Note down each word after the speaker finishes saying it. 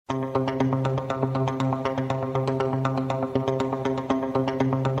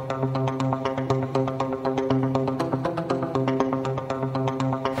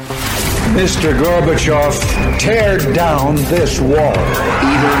Mr. Gorbachev, tear down this wall.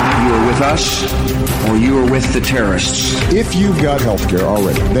 Either you are with us or you are with the terrorists. If you've got health care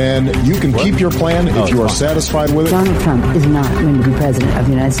already, then you can keep your plan if you are satisfied with it. Donald Trump is not going to be president of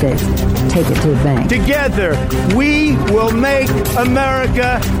the United States. Take it to the bank. Together, we will make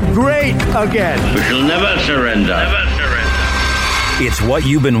America great again. We shall never surrender. Never surrender. It's what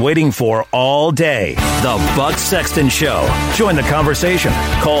you've been waiting for all day. The Buck Sexton Show. Join the conversation.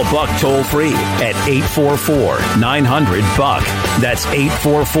 Call Buck toll free at 844-900-BUCK. That's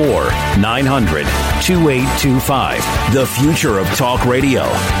 844-900-2825. The future of talk radio.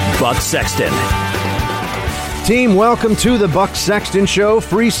 Buck Sexton. Team, welcome to the Buck Sexton Show.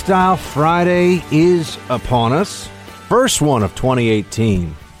 Freestyle Friday is upon us. First one of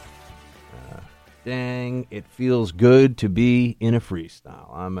 2018. Dang, it feels good to be in a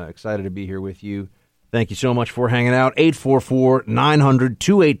freestyle. I'm excited to be here with you. Thank you so much for hanging out.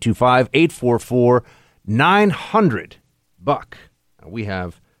 844-900-2825. 844-900-BUCK. We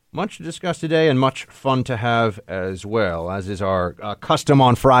have much to discuss today and much fun to have as well, as is our custom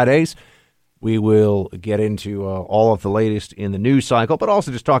on Fridays. We will get into all of the latest in the news cycle, but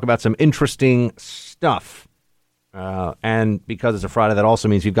also just talk about some interesting stuff. And because it's a Friday, that also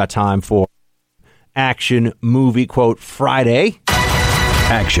means we've got time for Action Movie Quote Friday.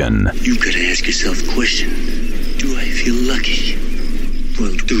 Action. You gotta ask yourself the question, do I feel lucky?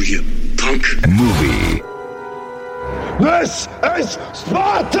 Well, do you, punk? Movie. This is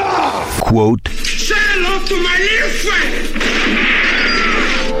Sparta! Quote. Say hello to my little friend!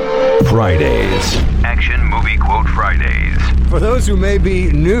 Fridays. Action Movie Quote Fridays. For those who may be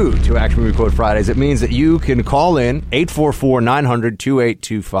new to Action Movie Quote Fridays, it means that you can call in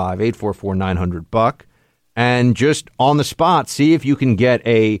 844-900-2825, 844-900-BUCK, and just on the spot see if you can get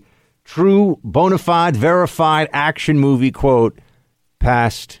a true, bona fide, verified action movie quote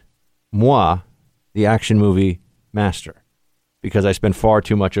past moi, the action movie master, because I spent far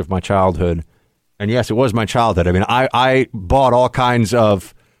too much of my childhood. And yes, it was my childhood. I mean, I bought all kinds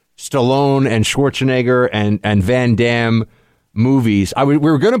of Stallone and Schwarzenegger and Van Damme movies. We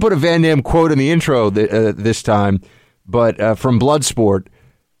were going to put a Van Damme quote in the intro this time, but from Bloodsport,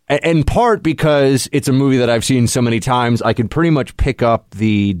 in part because it's a movie that I've seen so many times, I can pretty much pick up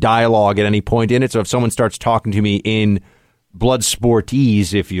the dialogue at any point in it. So if someone starts talking to me in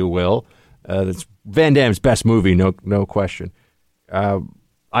Bloodsportese, if you will, that's Van Damme's best movie, no question.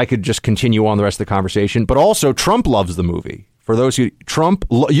 I could just continue on the rest of the conversation. But also, Trump loves the movie. For those who you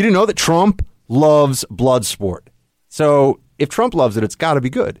didn't know that Trump loves Bloodsport. So if Trump loves it, it's got to be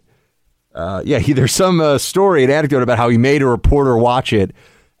good. There's some story, an anecdote about how he made a reporter watch it.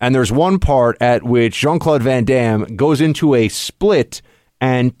 And there's one part at which Jean-Claude Van Damme goes into a split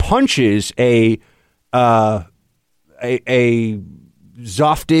and punches a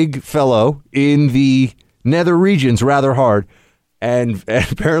Zoftig fellow in the nether regions rather hard. And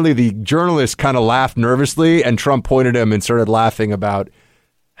apparently the journalist kind of laughed nervously, and Trump pointed him and started laughing about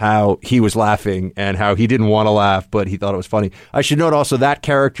how he was laughing and how he didn't want to laugh, but he thought it was funny. I should note also that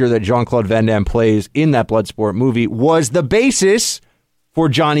character that Jean-Claude Van Damme plays in that Bloodsport movie was the basis for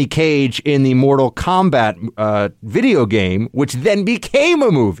Johnny Cage in the Mortal Kombat video game, which then became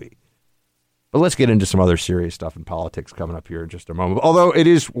a movie. But let's get into some other serious stuff in politics coming up here in just a moment. Although it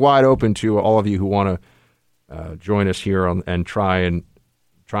is wide open to all of you who want to join us here and try and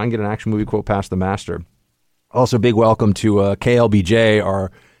get an action movie quote past the master. Also, big welcome to KLBJ, our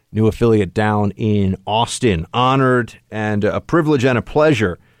new affiliate down in Austin. Honored and a privilege and a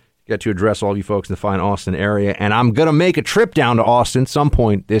pleasure to get to address all of you folks in the fine Austin area. And I'm going to make a trip down to Austin some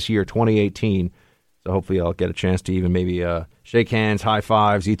point this year, 2018. So hopefully I'll get a chance to even maybe shake hands, high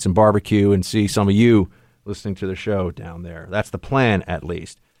fives, eat some barbecue, and see some of you listening to the show down there. That's the plan, at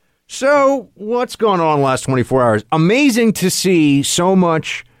least. So what's going on the last 24 hours? Amazing to see so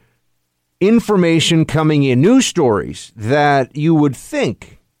much information coming in, news stories that you would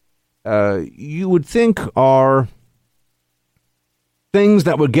think are things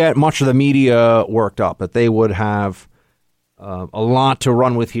that would get much of the media worked up, that they would have a lot to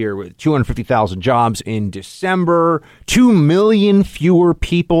run with here, with 250,000 jobs in December, 2 million fewer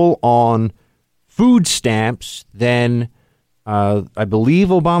people on food stamps than I believe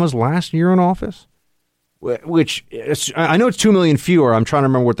Obama's last year in office. Which I know it's 2 million fewer. I'm trying to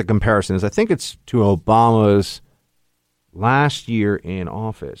remember what the comparison is. I think it's to Obama's last year in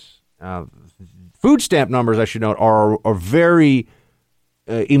office. Food stamp numbers, I should note, are a very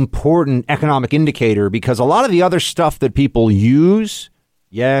important economic indicator, because a lot of the other stuff that people use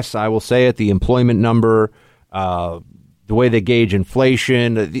Yes, I will say it, the employment number, the way they gauge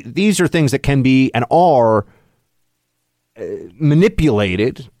inflation, these are things that can be and are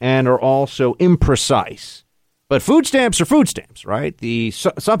manipulated and are also imprecise. But food stamps are food stamps, right? The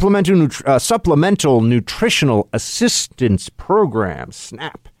Supplemental Nutritional Assistance Program,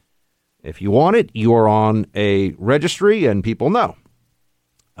 SNAP. If you want it, you are on a registry and people know.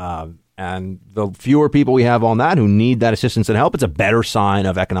 And the fewer people we have on that who need that assistance and help, it's a better sign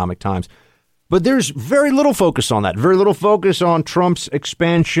of economic times. But there's very little focus on that, very little focus on Trump's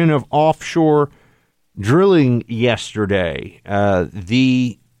expansion of offshore drilling yesterday,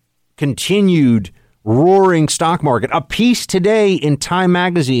 the continued roaring stock market. A piece today in Time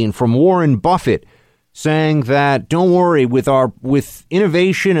magazine from Warren Buffett saying that don't worry, with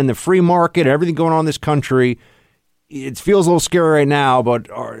innovation and the free market, everything going on in this country, it feels a little scary right now, but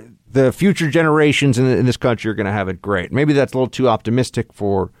the future generations in this country are going to have it great. Maybe that's a little too optimistic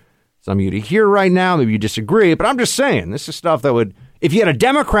for some of you to hear right now. Maybe you disagree, but I'm just saying this is stuff that would, if you had a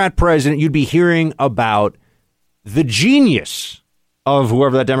Democrat president, you'd be hearing about the genius of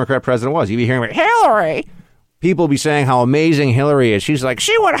whoever that Democrat president was. You'd be hearing about Hillary. People be saying how amazing Hillary is. She's like,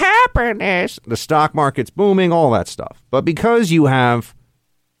 see what happened is the stock market's booming, all that stuff. But because you have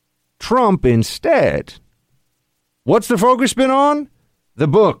Trump instead, what's the focus been on? The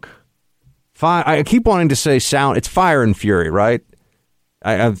book. I keep wanting to say sound. It's Fire and Fury, right?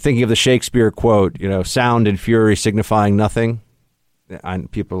 I'm thinking of the Shakespeare quote, sound and fury signifying nothing.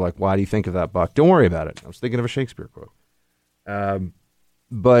 And people are like, why do you think of that, Buck? Don't worry about it. I was thinking of a Shakespeare quote.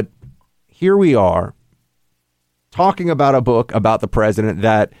 But here we are talking about a book about the president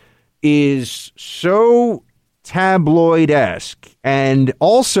that is so tabloid-esque and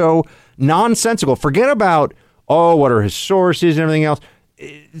also nonsensical. Forget about, what are his sources and everything else.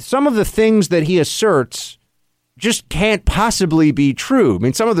 Some of the things that he asserts just can't possibly be true. I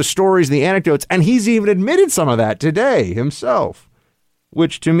mean, some of the stories, the anecdotes, and he's even admitted some of that today himself,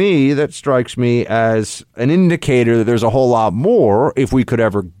 which to me, that strikes me as an indicator that there's a whole lot more. If we could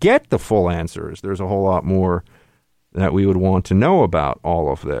ever get the full answers, there's a whole lot more that we would want to know about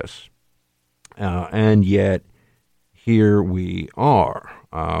all of this. And yet, here we are.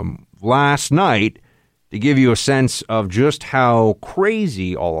 Last night, to give you a sense of just how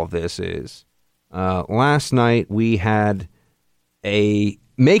crazy all of this is, last night we had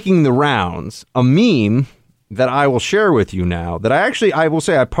making the rounds, a meme that I will share with you now that I will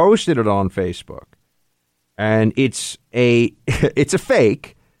say I posted it on Facebook, and it's a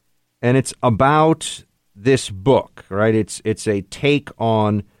fake, and it's about this book, right? It's a take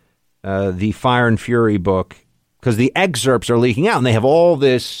on the Fire and Fury book, because the excerpts are leaking out and they have all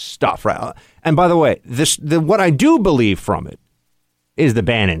this stuff, right? And by the way, what I do believe from it is the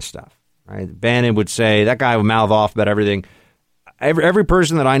Bannon stuff, right? Bannon would say, that guy would mouth off about everything. Every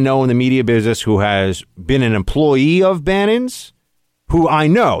person that I know in the media business who has been an employee of Bannon's, who I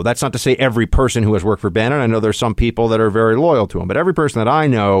know, that's not to say every person who has worked for Bannon. I know there's some people that are very loyal to him, but every person that I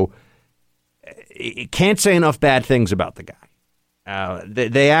know can't say enough bad things about the guy.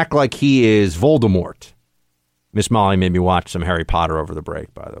 They act like he is Voldemort. Miss Molly made me watch some Harry Potter over the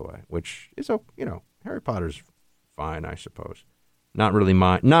break, by the way, which is, Harry Potter's fine, I suppose. Not really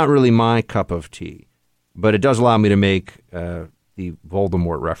my cup of tea, but it does allow me to make the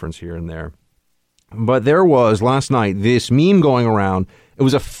Voldemort reference here and there. But there was last night this meme going around. It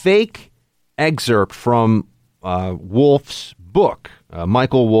was a fake excerpt from Wolff's book,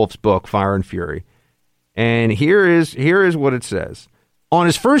 Michael Wolff's book, Fire and Fury. And here is what it says. On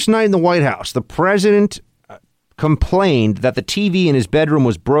his first night in the White House, the president complained that the TV in his bedroom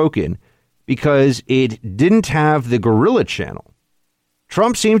was broken because it didn't have the Gorilla channel.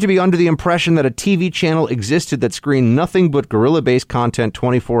 Trump seemed to be under the impression that a TV channel existed that screened nothing but Gorilla-based content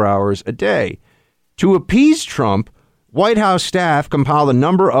 24 hours a day. To appease Trump, White House staff compiled a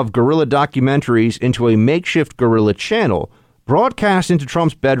number of Gorilla documentaries into a makeshift Gorilla channel, broadcast into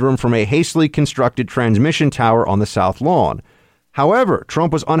Trump's bedroom from a hastily constructed transmission tower on the South Lawn. However,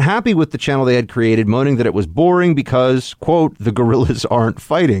 Trump was unhappy with the channel they had created, moaning that it was boring because, quote, the gorillas aren't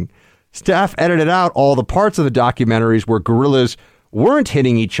fighting. Staff edited out all the parts of the documentaries where gorillas weren't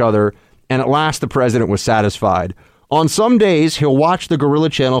hitting each other, and at last the president was satisfied. On some days, he'll watch the Gorilla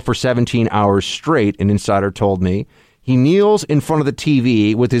channel for 17 hours straight, an insider told me. He kneels in front of the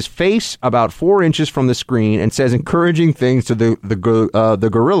TV with his face about 4 inches from the screen and says encouraging things to the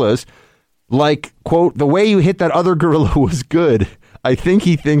gorillas, like, quote, the way you hit that other gorilla was good. I think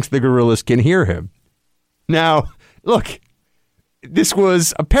he thinks the gorillas can hear him. Now, look, this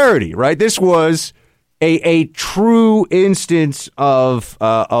was a parody, right? This was a true instance of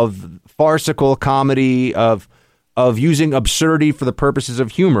farcical comedy, of of using absurdity for the purposes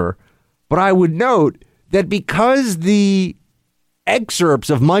of humor. But I would note that because the excerpts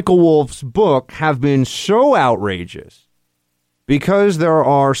of Michael Wolff's book have been so outrageous, because there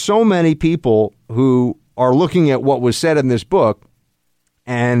are so many people who are looking at what was said in this book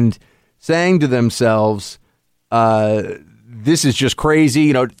and saying to themselves, this is just crazy.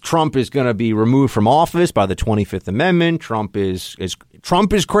 You know, Trump is going to be removed from office by the 25th Amendment. Trump is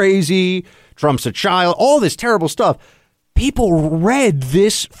crazy. Trump's a child. All this terrible stuff. People read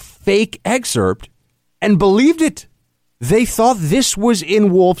this fake excerpt and believed it. They thought this was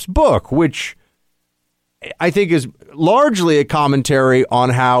in Wolff's book, which I think is largely a commentary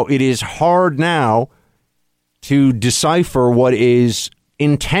on how it is hard now to decipher what is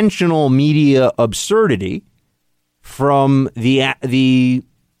intentional media absurdity from the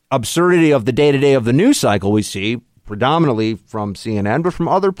absurdity of the day-to-day of the news cycle we see, predominantly from CNN, but from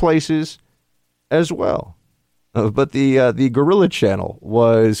other places as well. But the Gorilla Channel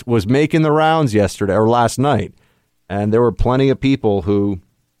was making the rounds yesterday or last night, and there were plenty of people who,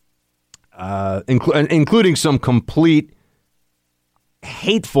 including some complete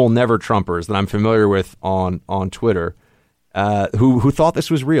hateful never-Trumpers that I'm familiar with on Twitter, who thought this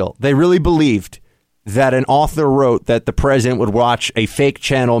was real. They really believed that an author wrote that the president would watch a fake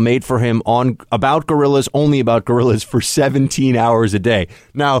channel made for him about gorillas, only about gorillas, for 17 hours a day.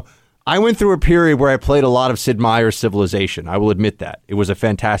 Now, I went through a period where I played a lot of Sid Meier's Civilization. I will admit that. It was a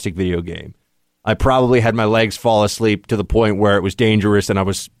fantastic video game. I probably had my legs fall asleep to the point where it was dangerous and I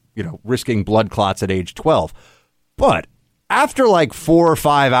was, risking blood clots at age 12. But after like 4 or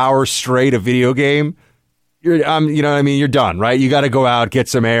 5 hours straight of video game, you're done, right? You got to go out, get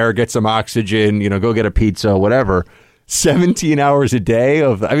some air, get some oxygen, go get a pizza, whatever. 17 hours a day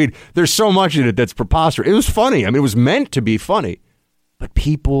there's so much in it that's preposterous. It was funny. It was meant to be funny, but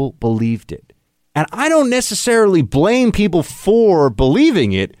people believed it. And I don't necessarily blame people for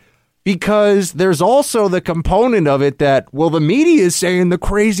believing it, because there's also the component of it that, the media is saying the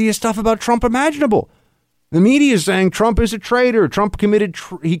craziest stuff about Trump imaginable. The media is saying Trump is a traitor. Trump committed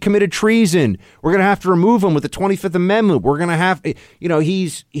treason. We're going to have to remove him with the 25th Amendment. We're going to have,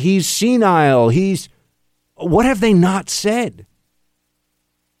 he's senile. What have they not said?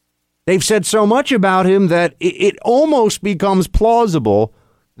 They've said so much about him that it almost becomes plausible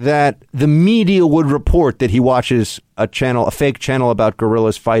that the media would report that he watches a fake channel about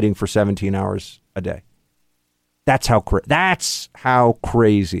gorillas fighting for 17 hours a day. That's how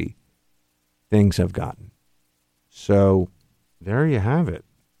crazy things have gotten. So there you have it.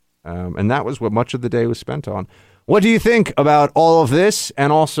 And that was what much of the day was spent on. What do you think about all of this?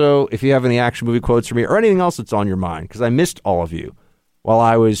 And also, if you have any action movie quotes for me or anything else that's on your mind, because I missed all of you while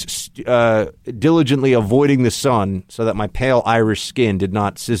I was diligently avoiding the sun so that my pale Irish skin did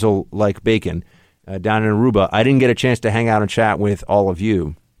not sizzle like bacon down in Aruba. I didn't get a chance to hang out and chat with all of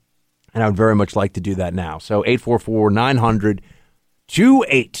you, and I would very much like to do that now. So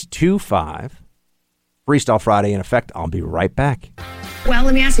 844-900-2825. Freestyle Friday in effect. I'll be right back. Well,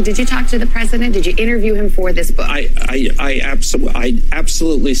 let me ask you, did you talk to the president? Did you interview him for this book? I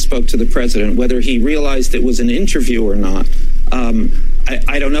absolutely spoke to the president. Whether he realized it was an interview or not,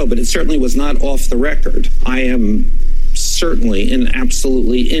 I don't know, but it certainly was not off the record. I am certainly and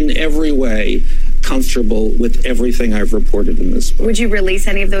absolutely in every way comfortable with everything I've reported in this book. Would you release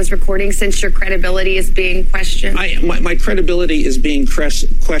any of those recordings since your credibility is being questioned? My credibility is being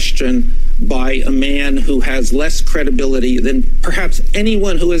questioned by a man who has less credibility than perhaps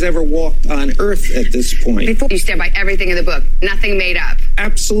anyone who has ever walked on Earth at this point. Before you stand by everything in the book, nothing made up.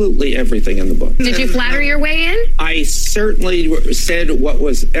 Absolutely everything in the book. Did you flatter your way in? I certainly said what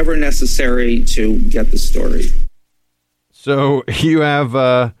was ever necessary to get the story. So you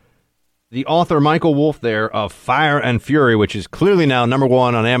have the author Michael Wolff there of Fire and Fury, which is clearly now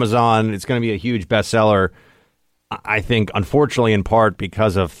 #1 on Amazon. It's going to be a huge bestseller, I think, unfortunately, in part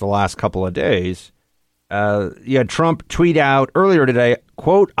because of the last couple of days. You had Trump tweet out earlier today,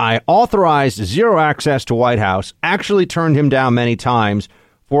 quote, "I authorized zero access to White House, actually turned him down many times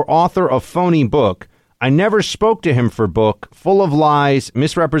for author of phony book. I never spoke to him for book, full of lies,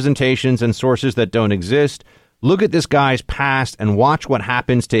 misrepresentations, and sources that don't exist. Look at this guy's past and watch what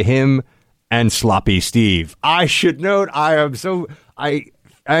happens to him and Sloppy Steve." I should note, I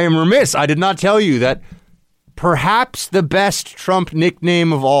am remiss. I did not tell you that perhaps the best Trump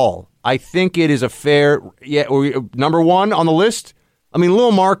nickname of all. I think it is a fair, #1 on the list.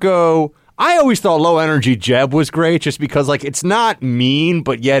 Lil Marco, I always thought Low Energy Jeb was great just because, it's not mean,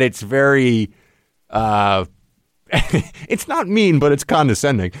 but yet it's very, it's not mean, but it's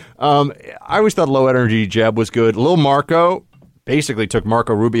condescending. I always thought Low Energy Jeb was good. Lil Marco basically took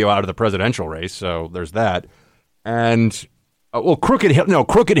Marco Rubio out of the presidential race, so there's that. And,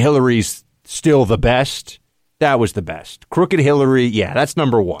 Crooked Hillary's still the best. That was the best. Crooked Hillary, yeah, that's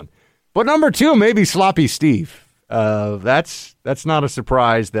number one. But number two, maybe Sloppy Steve. That's not a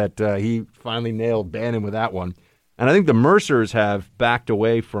surprise that he finally nailed Bannon with that one. And I think the Mercers have backed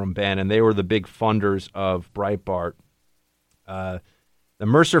away from Bannon. They were the big funders of Breitbart. The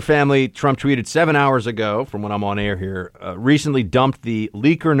Mercer family, Trump tweeted 7 hours ago, from when I'm on air here, recently dumped the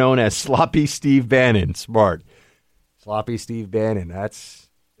leaker known as Sloppy Steve Bannon. Smart. Sloppy Steve Bannon. That's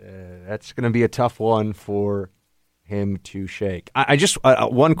going to be a tough one for him to shake. I just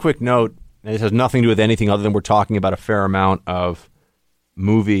one quick note, and this has nothing to do with anything other than we're talking about a fair amount of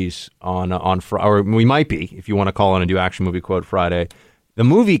movies on or we might be, if you want to call in and do Action Movie Quote Friday. The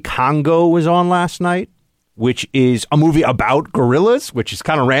movie Congo was on last night, which is a movie about gorillas, which is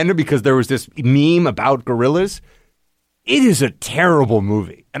kind of random because there was this meme about gorillas. It is a terrible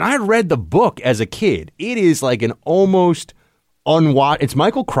movie. And I had read the book as a kid. It is like an almost unwatched. It's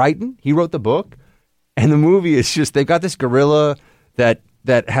Michael Crichton. He wrote the book. And the movie is just, they've got this gorilla that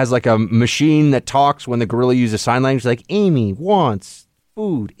has like a machine that talks when the gorilla uses sign language, like Amy wants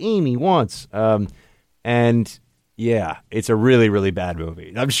food. Amy wants. And yeah, it's a really, really bad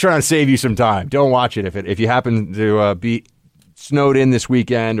movie. I'm just trying to save you some time. Don't watch it if you happen to be snowed in this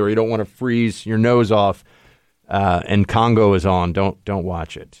weekend or you don't want to freeze your nose off. And Congo is on. Don't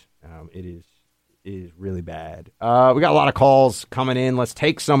watch it. It is really bad. We got a lot of calls coming in. Let's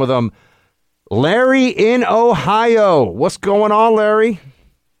take some of them. Larry in Ohio. What's going on, Larry?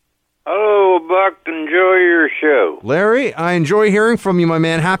 Hello, Buck. Enjoy your show. Larry, I enjoy hearing from you, my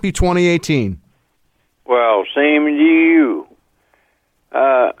man. Happy 2018. Well, same to you.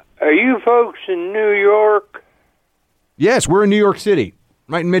 Are you folks in New York? Yes, we're in New York City,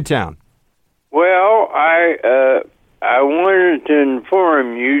 right in Midtown. Well, I wanted to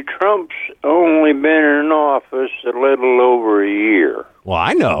inform you, Trump's only been in office a little over a year. Well,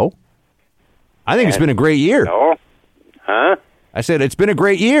 I know. I think it's been a great year. No? Huh? I said it's been a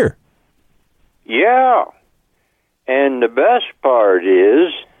great year. Yeah. And the best part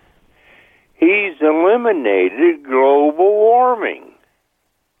is he's eliminated global warming.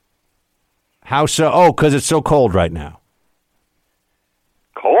 How so? Oh, because it's so cold right now.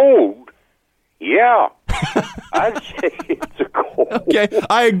 Cold? Yeah. I'd say it's a cold. Okay,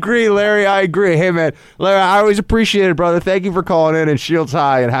 I agree, Larry. I agree. Hey, man. Larry, I always appreciate it, brother. Thank you for calling in, and shields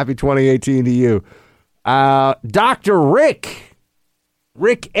high, and happy 2018 to you. Dr. Rick.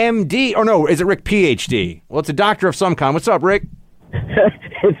 Rick M.D. Or no, is it Rick Ph.D.? Well, it's a doctor of some kind. What's up, Rick?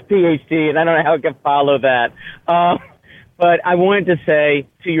 It's Ph.D., and I don't know how I can follow that. But I wanted to say,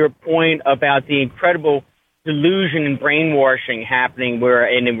 to your point about the incredible delusion and brainwashing happening where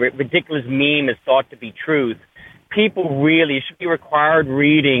a ridiculous meme is thought to be truth, people really should be required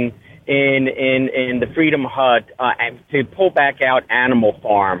reading in the Freedom Hut to pull back out Animal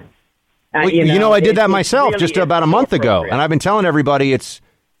Farm. Well, I did that myself really just about a month ago, and I've been telling everybody it's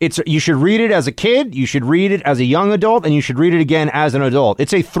you should read it as a kid, you should read it as a young adult, and you should read it again as an adult.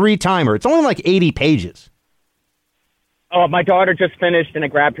 It's a 3-timer. It's only like 80 pages. Oh, my daughter just finished, and I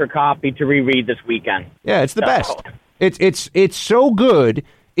grabbed her copy to reread this weekend. Yeah, it's the best. It's so good.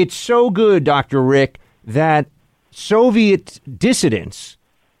 It's so good, Dr. Rick, that Soviet dissidents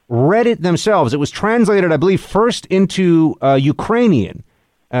read it themselves. It was translated, I believe, first into Ukrainian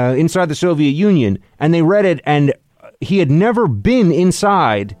inside the Soviet Union, and they read it, and he had never been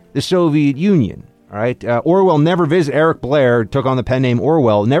inside the Soviet Union. All right, Orwell never visited. Eric Blair took on the pen name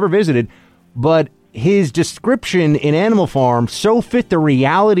Orwell, never visited, but his description in Animal Farm so fit the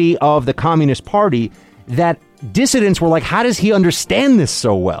reality of the Communist Party that dissidents were like, how does he understand this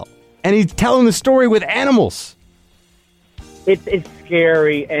so well? And he's telling the story with animals. It's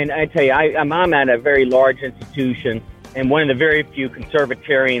scary, and I tell you, I'm at a very large institution, and one of the very few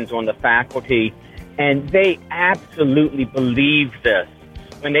conservatarians on the faculty, and they absolutely believe this.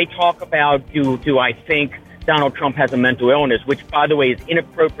 When they talk about, do I think Donald Trump has a mental illness, which, by the way, is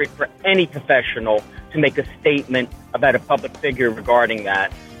inappropriate for any professional to make a statement about a public figure regarding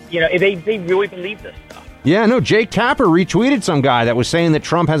that. They really believe this stuff. Yeah, no, Jake Tapper retweeted some guy that was saying that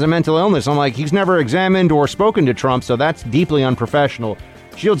Trump has a mental illness. I'm like, he's never examined or spoken to Trump, so that's deeply unprofessional.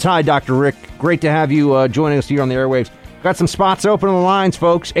 Shields high, Dr. Rick. Great to have you joining us here on the airwaves. Got some spots open on the lines,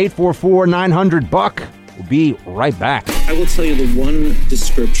 folks. 844-900-BUCK. We'll be right back. I will tell you the one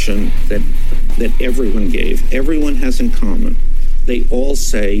description that everyone gave, everyone has in common. They all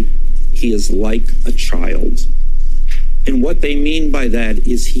say he is like a child. And what they mean by that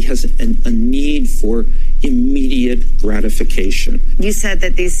is he has a need for immediate gratification. You said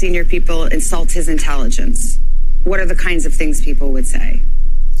that these senior people insult his intelligence. What are the kinds of things people would say?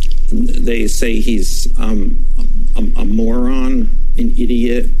 they say he's a moron, an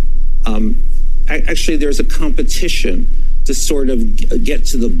idiot. Actually, there's a competition to sort of get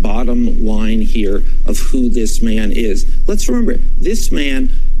to the bottom line here of who this man is. Let's remember, this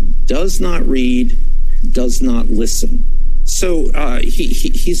man does not read, does not listen. So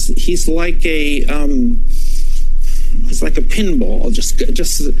he's like a pinball,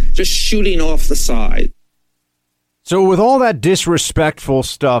 just shooting off the side. So with all that disrespectful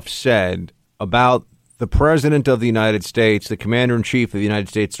stuff said about the President of the United States, the Commander-in-Chief of the United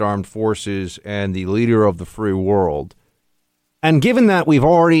States Armed Forces, and the leader of the free world, and given that we've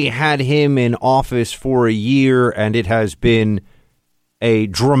already had him in office for a year and it has been a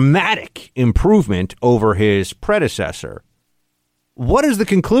dramatic improvement over his predecessor, what is the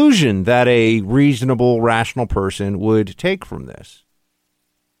conclusion that a reasonable, rational person would take from this?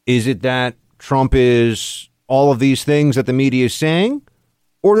 Is it that Trump is all of these things that the media is saying,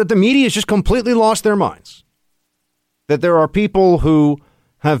 or that the media has just completely lost their minds? That there are people who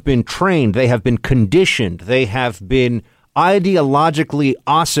have been trained, they have been conditioned, they have been ideologically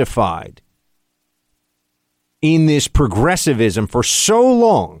ossified in this progressivism for so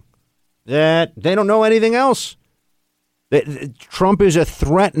long that they don't know anything else. Trump is a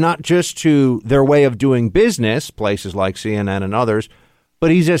threat not just to their way of doing business, places like CNN and others,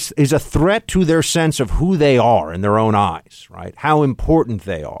 but he's a threat to their sense of who they are in their own eyes, right? How important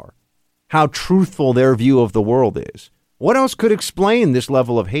they are, how truthful their view of the world is. What else could explain this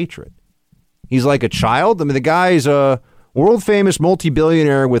level of hatred? He's like a child. I mean, the guy's a world-famous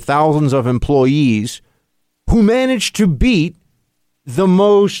multi-billionaire with thousands of employees who managed to beat the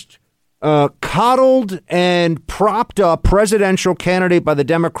most coddled and propped up presidential candidate by the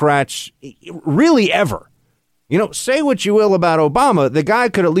Democrats really ever. You know, say what you will about Obama, the guy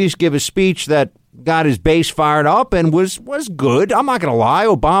could at least give a speech that got his base fired up and was good. I'm not going to lie.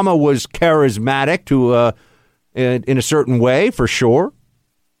 Obama was charismatic to in a certain way, for sure.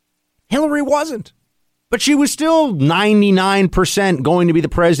 Hillary wasn't. But she was still 99% going to be the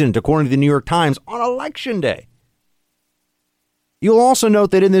president, according to the New York Times, on Election Day. You'll also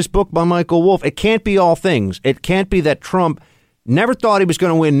note that in this book by Michael Wolff, it can't be all things. It can't be that Trump never thought he was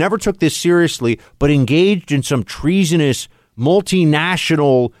going to win, never took this seriously, but engaged in some treasonous,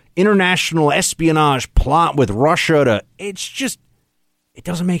 multinational, international espionage plot with Russia to... it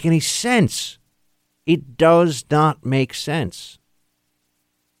doesn't make any sense. It does not make sense.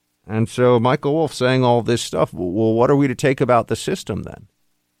 And so Michael Wolff saying all this stuff, well, what are we to take about the system then?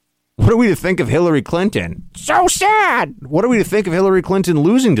 What are we to think of Hillary Clinton? So sad! What are we to think of Hillary Clinton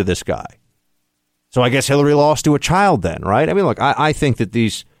losing to this guy? So I guess Hillary lost to a child then, right? I mean, look, I think that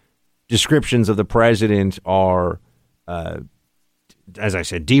these descriptions of the president are, as I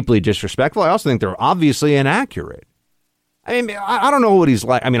said, deeply disrespectful. I also think they're obviously inaccurate. I mean, I don't know what he's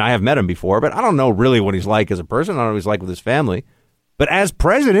like. I mean, I have met him before, but I don't know really what he's like as a person. I don't know what he's like with his family. But as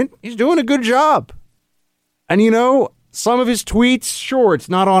president, he's doing a good job. And, you know, some of his tweets, sure, it's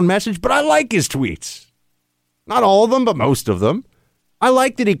not on message, but I like his tweets. Not all of them, but most of them. I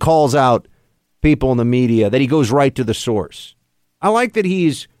like that he calls out people in the media, that he goes right to the source. I like that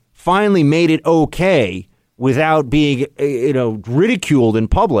he's finally made it okay without being, ridiculed in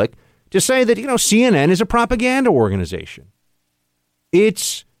public to say that, CNN is a propaganda organization.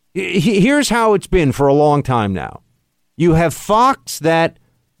 Here's how it's been for a long time now. You have Fox that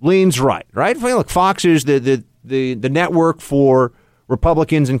leans right? Look, Fox is the network for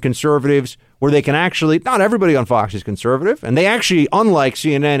Republicans and conservatives where they can actually, not everybody on Fox is conservative, and they actually, unlike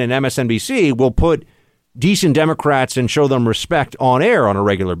CNN and MSNBC, will put decent Democrats and show them respect on air on a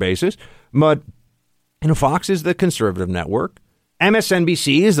regular basis. But, Fox is the conservative network.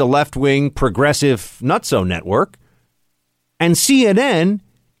 MSNBC is the left-wing progressive nutso network. And CNN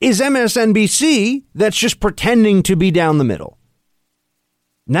is MSNBC that's just pretending to be down the middle.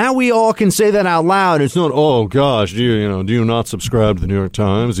 Now we all can say that out loud. It's not, oh gosh, do you not subscribe to the New York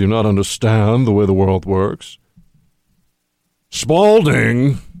Times? Do you not understand the way the world works?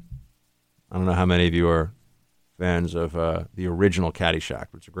 Spalding. I don't know how many of you are fans of the original Caddyshack,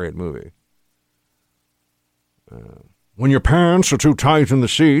 which is a great movie. When your pants are too tight in the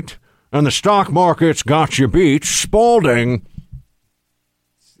seat and the stock market's got you beat, Spalding.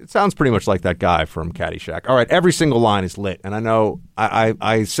 It sounds pretty much like that guy from Caddyshack. All right, every single line is lit. And I know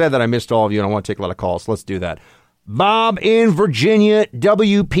I said that I missed all of you, and I want to take a lot of calls. So let's do that. Bob in Virginia,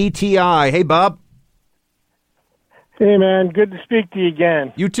 WPTI. Hey, Bob. Hey, man. Good to speak to you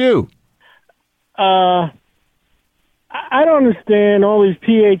again. You too. I don't understand all these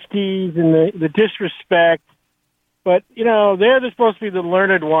PhDs and the disrespect. But, they're supposed to be the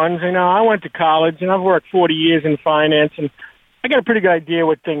learned ones. I went to college, and I've worked 40 years in finance, and I got a pretty good idea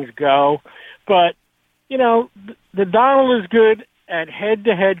where things go. But, the Donald is good at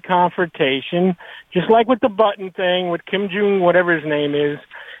head-to-head confrontation, just like with the button thing with Kim Jong, whatever his name is.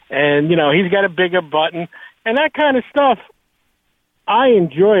 And, he's got a bigger button. And that kind of stuff, I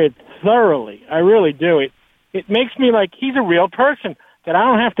enjoy it thoroughly. I really do. It makes me like he's a real person, that I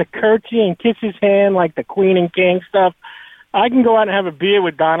don't have to curtsy and kiss his hand like the Queen and King stuff. I can go out and have a beer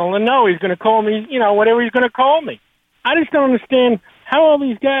with Donald and know he's going to call me, whatever he's going to call me. I just don't understand how all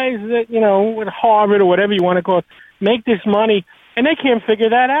these guys that, with Harvard or whatever you want to call it, make this money, and they can't figure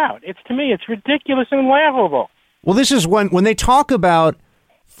that out. To me, it's ridiculous and laughable. Well, this is when they talk about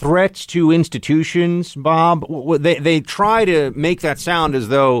threats to institutions, Bob, they try to make that sound as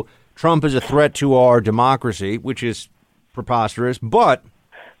though Trump is a threat to our democracy, which is preposterous, but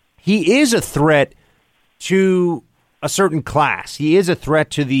he is a threat to a certain class. He is a threat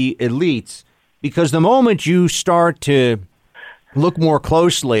to the elites, because the moment you start to look more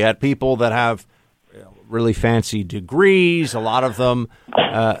closely at people that have really fancy degrees, a lot of them,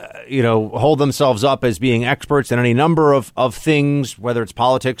 hold themselves up as being experts in any number of things, whether it's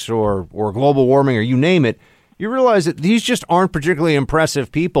politics or global warming or you name it, you realize that these just aren't particularly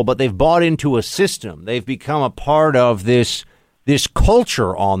impressive people, but they've bought into a system. They've become a part of this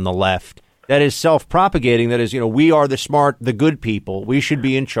culture on the left that is self-propagating, that is, we are the smart, the good people. We should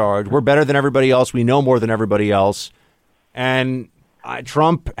be in charge. We're better than everybody else. We know more than everybody else. And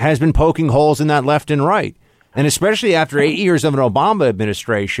Trump has been poking holes in that left and right. And especially after 8 years of an Obama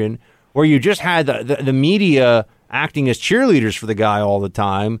administration, where you just had the media acting as cheerleaders for the guy all the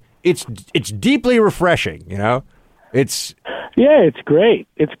time, it's deeply refreshing, It's great.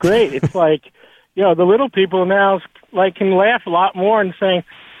 It's great. It's like, the little people now can laugh a lot more and saying,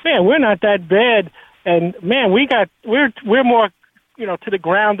 man, we're not that bad, and man, we're more, to the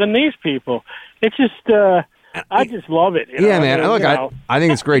ground than these people. It's just, I just love it. Man. Look, I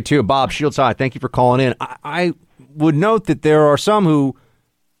think it's great too. Bob Shields, hi. Thank you for calling in. I would note that there are some who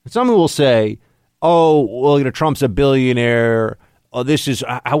will say, "Oh, well, Trump's a billionaire. Oh, this is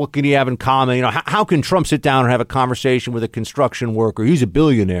what can he have in common? How can Trump sit down and have a conversation with a construction worker? He's a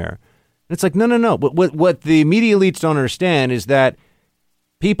billionaire." And it's like, no. But what the media elites don't understand is that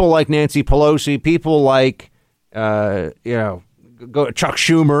people like Nancy Pelosi, people like Chuck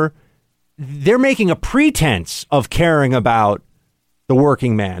Schumer, they're making a pretense of caring about the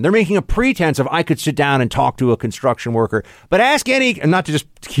working man. They're making a pretense of, I could sit down and talk to a construction worker. But ask any, and not to just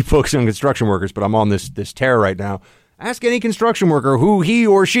keep focusing on construction workers, but I'm on this tear right now. Ask any construction worker who he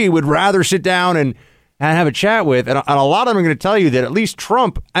or she would rather sit down and have a chat with. And a lot of them are going to tell you that at least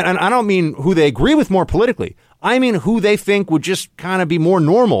Trump, and I don't mean who they agree with more politically, I mean who they think would just kind of be more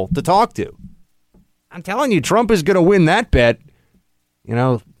normal to talk to. I'm telling you, Trump is going to win that bet,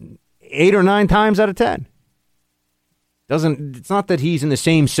 8 or 9 times out of 10. It's not that he's in the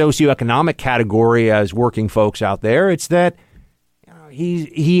same socioeconomic category as working folks out there. It's that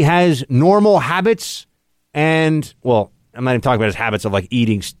he has normal habits, and, well, I'm not even talking about his habits of like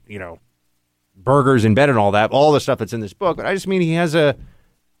eating, burgers in bed and all that, all the stuff that's in this book. But I just mean he has a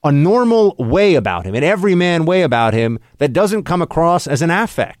normal way about him, an everyman way about him that doesn't come across as an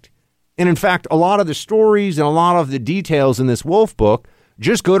affect. And in fact, a lot of the stories and a lot of the details in this Wolff book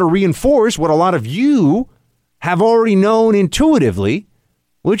just go to reinforce what a lot of you have already known intuitively,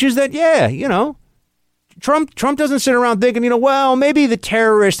 which is that, Trump doesn't sit around thinking, well, maybe the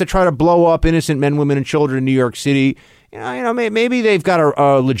terrorists that try to blow up innocent men, women, and children in New York City, maybe they've got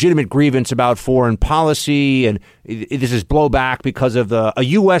a legitimate grievance about foreign policy, and this is blowback because of a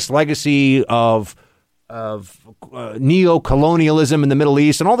U.S. legacy of neo-colonialism in the Middle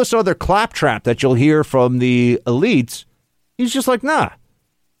East and all this other claptrap that you'll hear from the elites. He's just like, nah,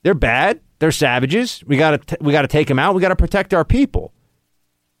 they're bad. They're savages. We got to take them out. We got to protect our people.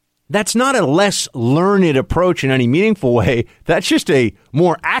 That's not a less learned approach in any meaningful way. That's just a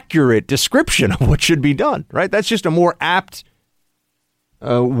more accurate description of what should be done, right? That's just a more apt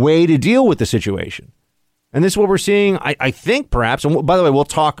way to deal with the situation. And this is what we're seeing, I think, perhaps. And by the way, we'll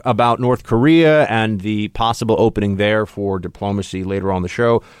talk about North Korea and the possible opening there for diplomacy later on the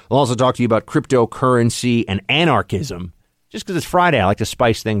show. We'll also talk to you about cryptocurrency and anarchism. Just because it's Friday, I like to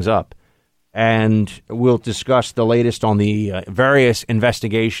spice things up. And we'll discuss the latest on the various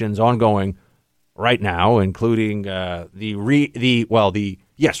investigations ongoing right now, including reopening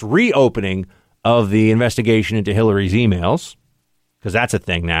of the investigation into Hillary's emails, because that's a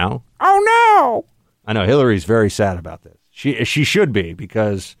thing now. Oh, no. I know Hillary's very sad about this. She should be,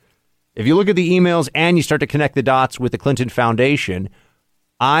 because if you look at the emails and you start to connect the dots with the Clinton Foundation,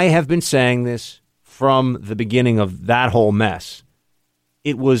 I have been saying this from the beginning of that whole mess.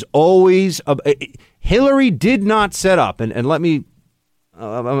 It was always Hillary did not set up, and let me,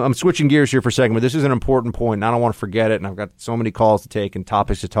 I'm switching gears here for a second, but this is an important point, and I don't want to forget it, and I've got so many calls to take and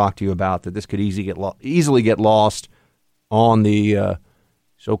topics to talk to you about that this could easily get lost on the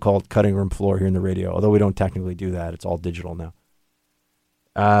so-called cutting room floor here in the radio, although we don't technically do that. It's all digital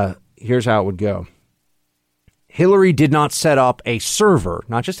now. Here's how it would go. Hillary did not set up a server,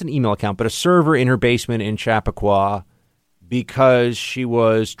 not just an email account, but a server in her basement in Chappaqua because she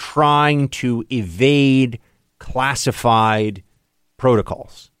was trying to evade classified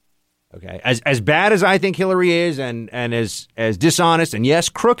protocols. Okay, as bad as I think Hillary is, and as dishonest and yes,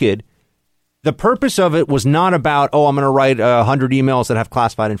 crooked, the purpose of it was not about, I'm going to write 100 emails that have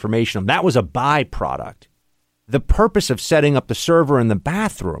classified information. That was a byproduct. The purpose of setting up the server in the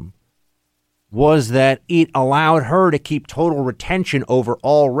bathroom was that it allowed her to keep total retention over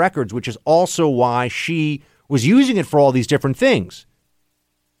all records, which is also why she was using it for all these different things.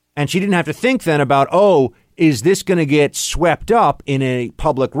 And she didn't have to think then about, is this going to get swept up in a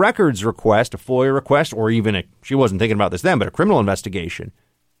public records request, a FOIA request, or even she wasn't thinking about this then, but a criminal investigation,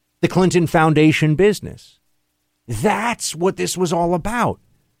 the Clinton Foundation business. That's what this was all about.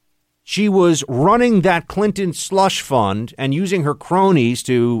 She was running that Clinton slush fund and using her cronies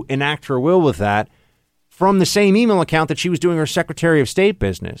to enact her will with that from the same email account that she was doing her Secretary of State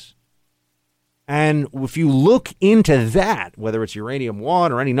business. And if you look into that, whether it's Uranium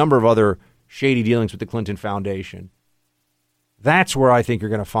One or any number of other shady dealings with the Clinton Foundation, that's where I think you're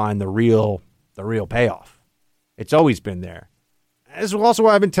going to find the real payoff. It's always been there. This is also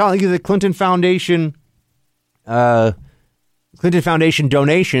why I've been telling you the Clinton Foundation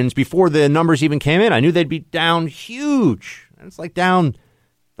donations, before the numbers even came in, I knew they'd be down huge. And it's like down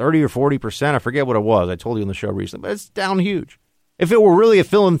 30 or 40%. I forget what it was. I told you on the show recently, but it's down huge. If it were really a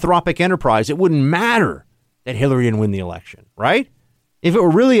philanthropic enterprise, it wouldn't matter that Hillary didn't win the election, right? If it were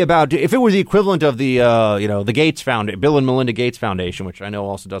really if it were the equivalent of the Gates Foundation, Bill and Melinda Gates Foundation, which I know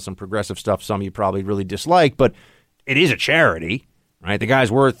also does some progressive stuff, some you probably really dislike, but it is a charity. Right, the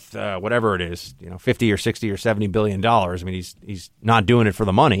guy's worth whatever it is, 50 or 60 or 70 billion dollars. I mean, he's not doing it for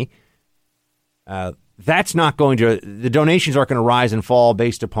the money. That's not going to. The donations aren't going to rise and fall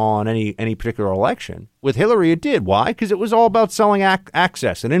based upon any particular election. With Hillary, it did. Why? Because it was all about selling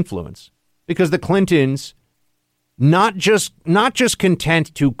access and influence. Because the Clintons, not just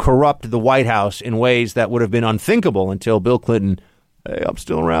content to corrupt the White House in ways that would have been unthinkable until Bill Clinton. Hey, I'm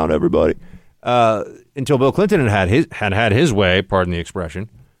still around, everybody. Until Bill Clinton had his way, pardon the expression,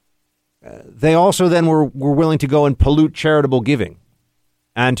 they also then were willing to go and pollute charitable giving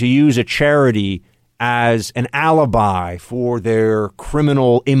and to use a charity as an alibi for their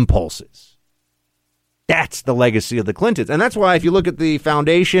criminal impulses. That's the legacy of the Clintons. And that's why if you look at the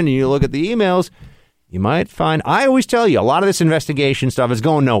foundation and you look at the emails, you might find, I always tell you, a lot of this investigation stuff is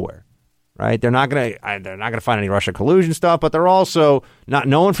going nowhere. Right? They're not going to find any Russia collusion stuff, but they're also not.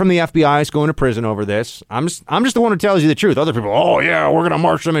 No one from the FBI is going to prison over this. I'm just the one who tells you the truth. Other people, we're going to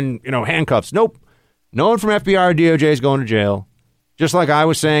march them in handcuffs. Nope. No one from FBI or DOJ is going to jail. Just like I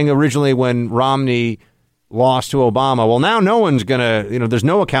was saying originally when Romney lost to Obama. Well, now no one's going to, there's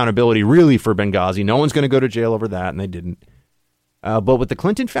no accountability really for Benghazi. No one's going to go to jail over that, and they didn't. But with the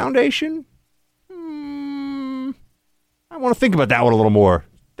Clinton Foundation, I want to think about that one a little more.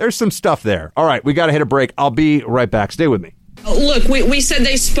 There's some stuff there. All right, we got to hit a break. I'll be right back. Stay with me. Look, we said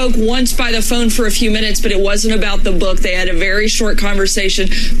they spoke once by the phone for a few minutes, but it wasn't about the book. They had a very short conversation,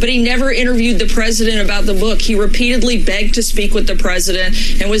 but he never interviewed the president about the book. He repeatedly begged to speak with the president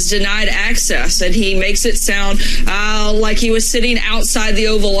and was denied access. And he makes it sound like he was sitting outside the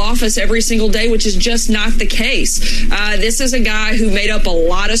Oval Office every single day, which is just not the case. This is a guy who made up a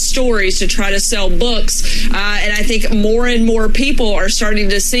lot of stories to try to sell books. And I think more and more people are starting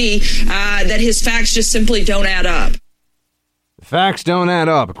to see that his facts just simply don't add up. Facts don't add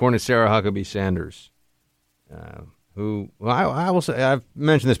up, according to Sarah Huckabee Sanders, who, I will say, I've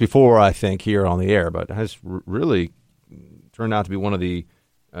mentioned this before, I think, here on the air, but has really turned out to be one of the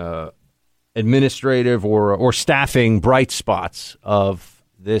administrative or staffing bright spots of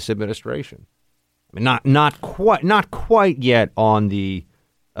this administration. I mean, not quite yet on the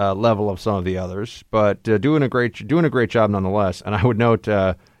level of some of the others, but doing a great job nonetheless. And I would note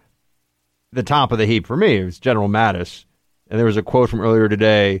the top of the heap for me was General Mattis. And there was a quote from earlier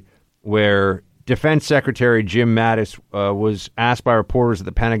today where Defense Secretary Jim Mattis was asked by reporters at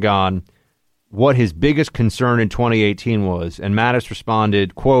the Pentagon what his biggest concern in 2018 was. And Mattis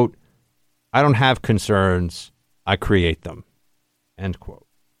responded, quote, "I don't have concerns. I create them." End quote.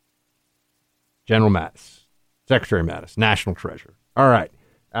 General Mattis, Secretary Mattis, national treasure. All right.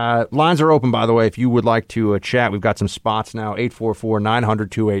 Lines are open, by the way, if you would like to chat. We've got some spots now,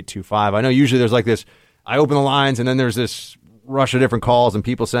 844-900-2825. I know usually there's like this, I open the lines, and then there's this rush of different calls, and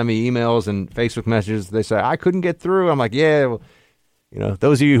people send me emails and Facebook messages. They say, I couldn't get through. I'm like, yeah, well,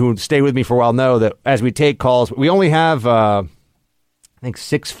 those of you who stay with me for a while know that as we take calls, we only have, I think,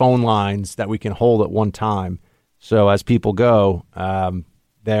 6 phone lines that we can hold at one time. So as people go,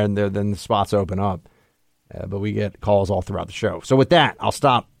 then the spots open up. But we get calls all throughout the show. So with that, I'll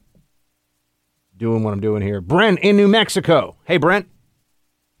stop doing what I'm doing here. Brent in New Mexico. Hey, Brent.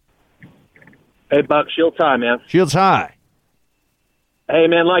 Hey, Buck. Shields high, man. Shields high. Hey,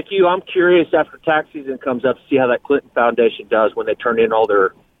 man, like you, I'm curious after tax season comes up to see how that Clinton Foundation does when they turn in all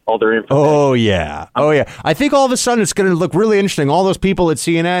their information. Oh, yeah. I think all of a sudden it's going to look really interesting. All those people at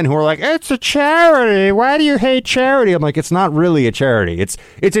CNN who are like, it's a charity. Why do you hate charity? I'm like, it's not really a charity. It's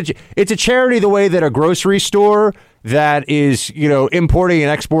a charity the way that a grocery store that is, importing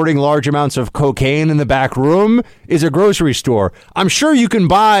and exporting large amounts of cocaine in the back room is a grocery store. I'm sure you can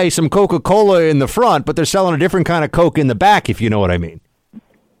buy some Coca-Cola in the front, but they're selling a different kind of Coke in the back, if you know what I mean.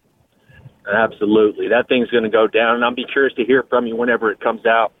 Absolutely. That thing's going to go down, and I'll be curious to hear from you whenever it comes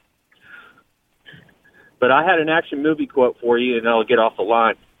out. But I had an action movie quote for you, and I'll get off the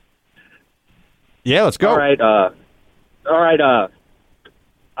line. Yeah, let's go. All right.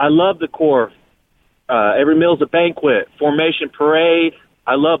 I love the Corps. Every meal's a banquet. Formation parade.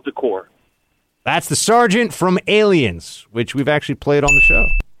 I love the Corps. That's the sergeant from Aliens, which we've actually played on the show.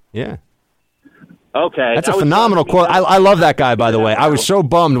 Yeah. Okay. That's a phenomenal quote. I love that guy, by the way. I was so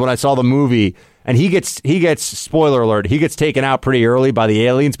bummed when I saw the movie, and he gets, spoiler alert, he gets taken out pretty early by the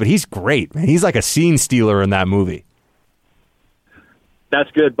aliens, but he's great, man. He's like a scene stealer in that movie.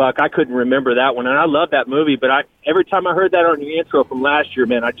 That's good, Buck. I couldn't remember that one, and I love that movie, but every time I heard that on the intro from last year,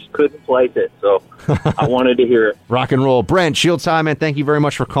 man, I just couldn't place it, so I wanted to hear it. Rock and roll. Brent, Shields High, man, thank you very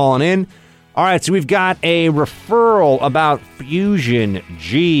much for calling in. All right, so we've got a referral about Fusion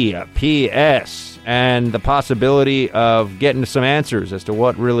GPS and the possibility of getting some answers as to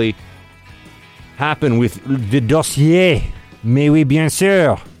what really happened with the dossier. Mais oui, bien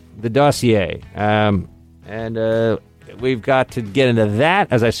sûr, the dossier. And we've got to get into that.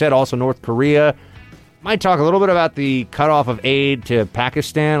 As I said, also North Korea. Might talk a little bit about the cutoff of aid to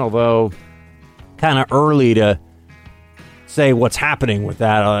Pakistan, although kind of early to say what's happening with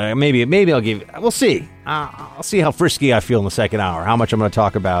that. Maybe I'll give. We'll see. I'll see how frisky I feel in the second hour, how much I'm going to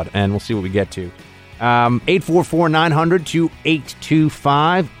talk about, and we'll see what we get to.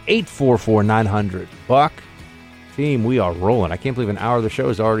 844-900-2825. 844-900. Buck. Team, we are rolling. I can't believe an hour of the show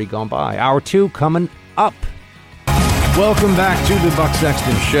has already gone by. Hour 2 coming up. Welcome back to the Buck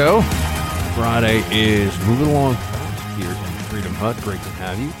Sexton Show. Friday is moving along fast here in Freedom Hut. Great to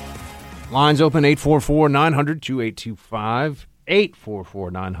have you. Lines open, 844-900-2825.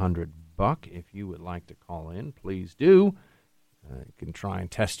 844-900-BUCK. If you would like to call in, please do. You can try and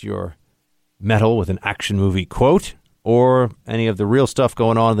test your mettle with an action movie quote or any of the real stuff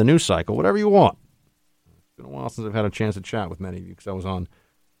going on in the news cycle, whatever you want. It's been a while since I've had a chance to chat with many of you because I was on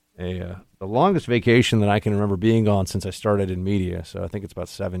the longest vacation that I can remember being on since I started in media. So I think it's about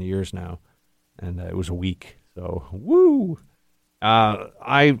 7 years now, and it was a week. So, woo!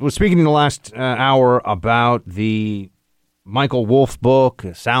 I was speaking in the last hour about the Michael Wolff book,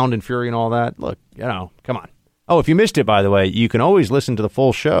 Sound and Fury and all that. Look, come on. Oh, if you missed it, by the way, you can always listen to the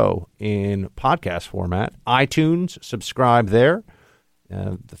full show in podcast format. iTunes, subscribe there.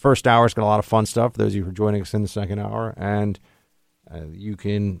 The first hour's got a lot of fun stuff for those of you who are joining us in the second hour. And you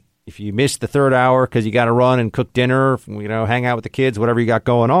can, if you missed the third hour because you got to run and cook dinner, hang out with the kids, whatever you got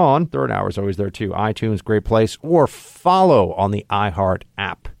going on, third hour is always there too. iTunes, great place. Or follow on the iHeart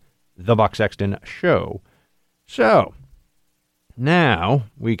app, The Buck Sexton Show. So, now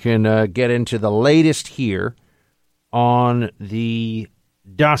we can get into the latest here on the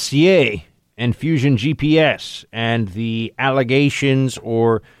dossier and Fusion GPS and the allegations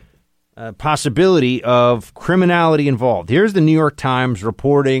or possibility of criminality involved. Here's the New York Times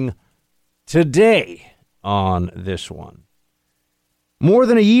reporting today on this one. More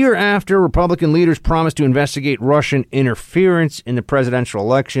than a year after Republican leaders promised to investigate Russian interference in the presidential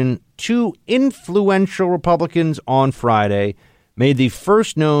election, 2 influential Republicans on Friday made the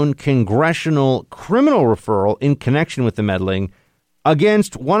first known congressional criminal referral in connection with the meddling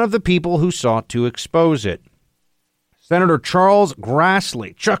against one of the people who sought to expose it. Senator Chuck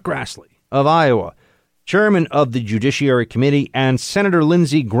Grassley of Iowa, chairman of the Judiciary Committee, and Senator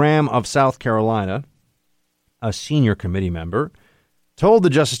Lindsey Graham of South Carolina, a senior committee member, told the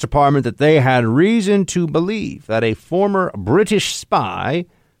Justice Department that they had reason to believe that a former British spy,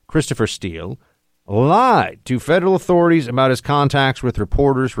 Christopher Steele, lied to federal authorities about his contacts with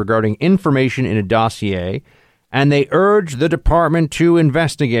reporters regarding information in a dossier, and they urged the department to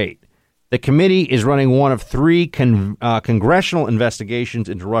investigate. The committee is running one of three congressional investigations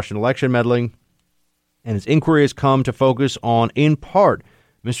into Russian election meddling, and its inquiry has come to focus on, in part,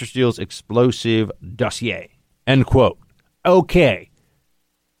 Mr. Steele's explosive dossier. End quote. Okay.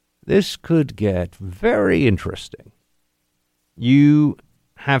 This could get very interesting. You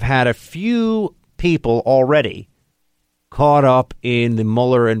have had a few people already caught up in the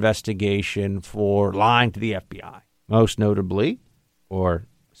Mueller investigation for lying to the FBI. Most notably, or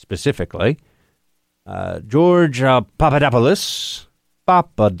specifically, George Papadopoulos.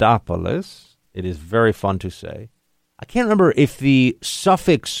 It is very fun to say. I can't remember if the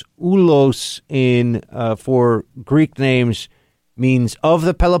suffix "ulos" in for Greek names means of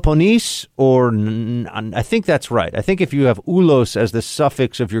the Peloponnese, or I think that's right. I think if you have "ulos" as the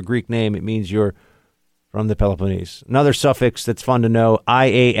suffix of your Greek name, it means you're from the Peloponnese. Another suffix that's fun to know,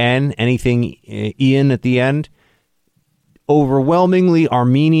 IAN, anything Ian at the end. Overwhelmingly,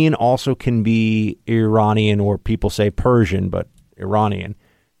 Armenian also can be Iranian, or people say Persian, but Iranian.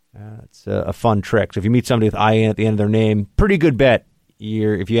 It's a fun trick. So if you meet somebody with IAN at the end of their name, pretty good bet.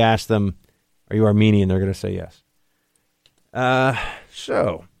 If you ask them, are you Armenian, they're going to say yes.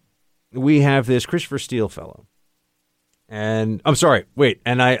 So we have this Christopher Steele fellow. And I'm sorry, wait,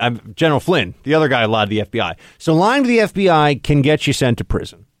 and I'm General Flynn, the other guy lied to the FBI. So lying to the FBI can get you sent to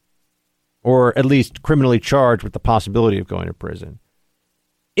prison, or at least criminally charged with the possibility of going to prison.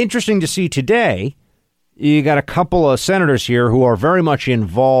 Interesting to see today, you got a couple of senators here who are very much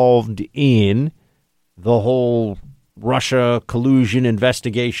involved in the whole Russia collusion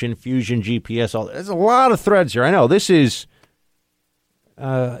investigation, fusion GPS. There's a lot of threads here. I know this is,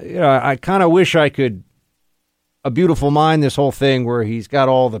 I kind of wish I could a beautiful mind this whole thing where he's got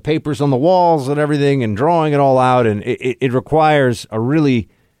all the papers on the walls and everything and drawing it all out. And it requires a really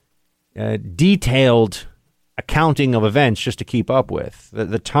detailed accounting of events just to keep up with.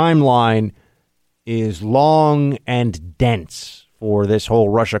 The timeline is long and dense for this whole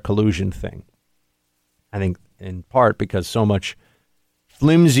Russia collusion thing. I think in part because so much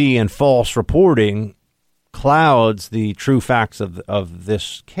flimsy and false reporting clouds the true facts of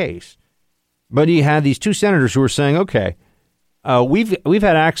this case. But you had these two senators who were saying, okay, we've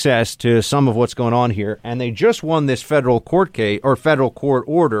had access to some of what's going on here, and they just won this federal court case or federal court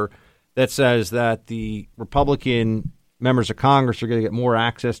order that says that the Republican members of Congress are going to get more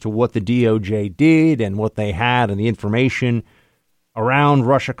access to what the DOJ did and what they had and the information around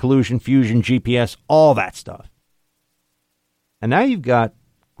Russia collusion, fusion, GPS, all that stuff. And now you've got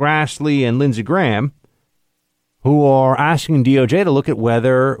Grassley and Lindsey Graham who are asking DOJ to look at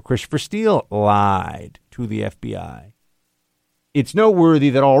whether Christopher Steele lied to the FBI. It's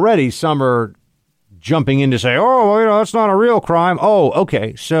noteworthy that already some are jumping in to say, oh, that's not a real crime. Oh,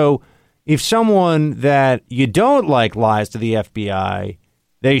 okay. So if someone that you don't like lies to the FBI,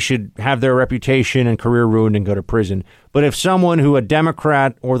 they should have their reputation and career ruined and go to prison. But if someone who a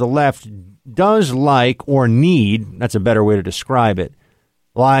Democrat or the left does like or need, that's a better way to describe it,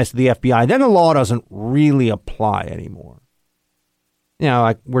 lies to the FBI, then the law doesn't really apply anymore. You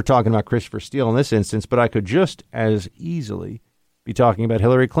know, we're talking about Christopher Steele in this instance, but I could just as easily be talking about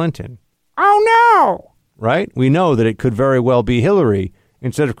Hillary Clinton. Oh, no! Right? We know that it could very well be Hillary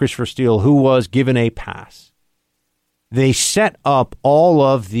instead of Christopher Steele, who was given a pass. They set up all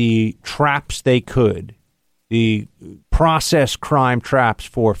of the traps they could, the process crime traps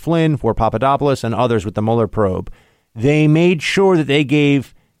for Flynn, for Papadopoulos, and others with the Mueller probe. They made sure that they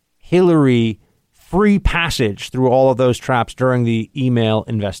gave Hillary free passage through all of those traps during the email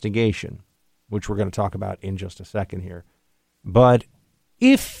investigation, which we're going to talk about in just a second here. But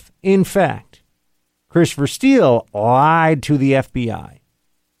if, in fact, Christopher Steele lied to the FBI,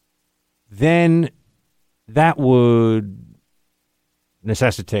 then that would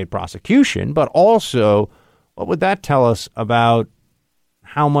necessitate prosecution, but also what would that tell us about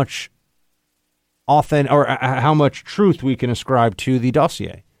how much how much truth we can ascribe to the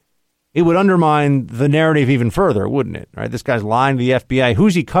dossier? It would undermine the narrative even further, wouldn't it? Right? This guy's lying to the FBI.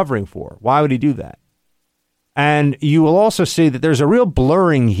 Who's he covering for? Why would he do that? And you will also see that there's a real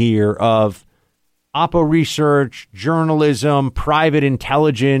blurring here of oppo research, journalism, private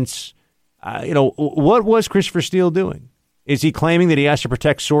intelligence. What was Christopher Steele doing? Is he claiming that he has to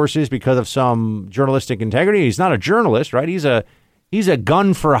protect sources because of some journalistic integrity? He's not a journalist, right? He's a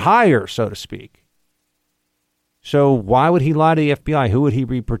gun for hire, so to speak. So why would he lie to the FBI? Who would he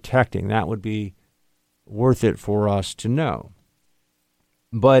be protecting? That would be worth it for us to know.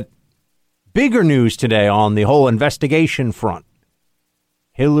 But bigger news today on the whole investigation front.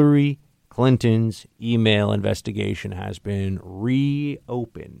 Hillary Clinton's email investigation has been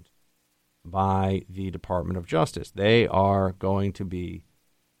reopened by the Department of Justice. They are going to be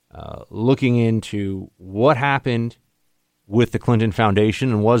looking into what happened with the Clinton Foundation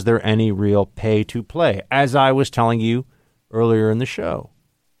and was there any real pay to play, as I was telling you earlier in the show.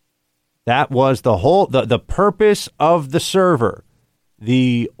 That was the whole the purpose of the server,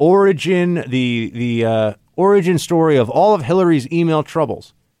 the origin, the origin story of all of Hillary's email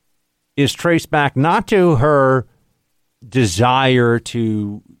troubles is traced back not to her desire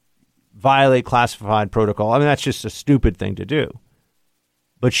to violate classified protocol. I mean, that's just a stupid thing to do.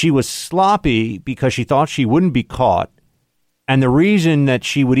 But she was sloppy because she thought she wouldn't be caught. And the reason that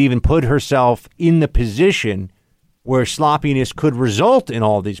she would even put herself in the position where sloppiness could result in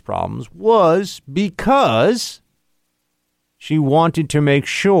all these problems was because she wanted to make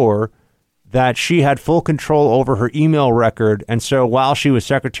sure that she had full control over her email record. And so while she was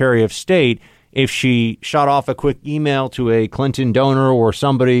Secretary of State, if she shot off a quick email to a Clinton donor or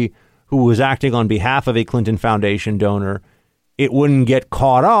somebody who was acting on behalf of a Clinton Foundation donor, it wouldn't get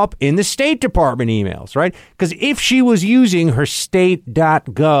caught up in the State Department emails, right? Because if she was using her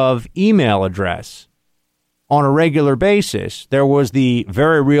state.gov email address on a regular basis, there was the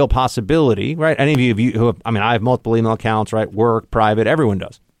very real possibility, right? Any of you who have, I have multiple email accounts, right? Work, private, everyone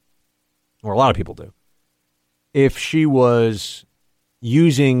does. Or a lot of people do. If she was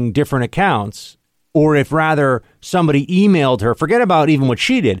using different accounts, or if rather somebody emailed her, forget about even what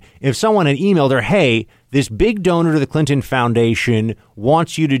she did. If someone had emailed her, hey, this big donor to the Clinton Foundation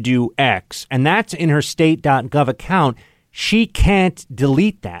wants you to do X, and that's in her state.gov account, she can't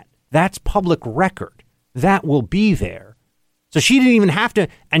delete that. That's public record. That will be there. So she didn't even have to,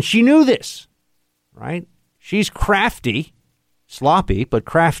 and she knew this, right? She's crafty, sloppy, but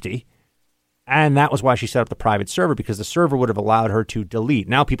crafty. And that was why she set up the private server, because the server would have allowed her to delete.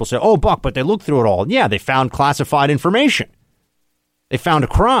 Now people say, oh, Buck, but they looked through it all. Yeah, they found classified information. They found a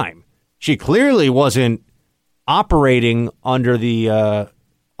crime. She clearly wasn't operating under the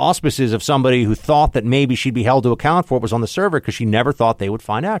auspices of somebody who thought that maybe she'd be held to account for what was on the server, because she never thought they would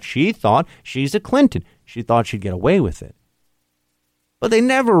find out. She thought she's a Clinton. She thought she'd get away with it. But they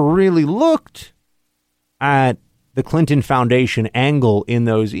never really looked at the Clinton Foundation angle in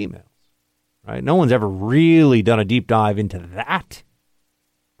those emails. Right? No one's ever really done a deep dive into that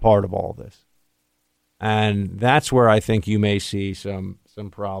part of all this. And that's where I think you may see some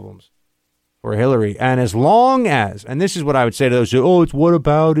problems for Hillary. And as long as, and this is what I would say to those who, oh, it's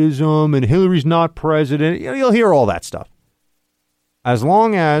whataboutism and Hillary's not president, you'll hear all that stuff. As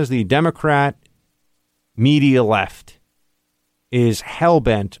long as the Democrat media left is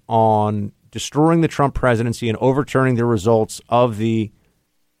hell-bent on destroying the Trump presidency and overturning the results of the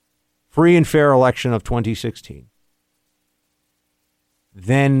free and fair election of 2016,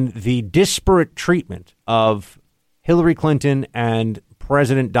 then the disparate treatment of Hillary Clinton and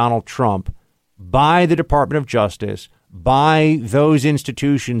President Donald Trump by the Department of Justice, by those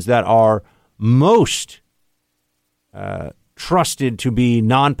institutions that are most trusted to be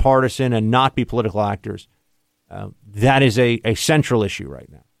nonpartisan and not be political actors, that is a central issue right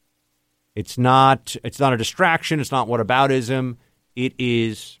now. It's not a distraction. It's not whataboutism. It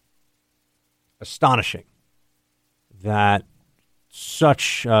is astonishing that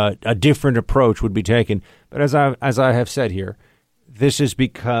such a different approach would be taken. But as I have said here, this is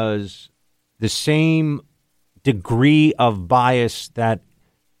because the same degree of bias that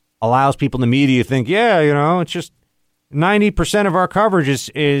allows people in the media to think, it's just 90% of our coverage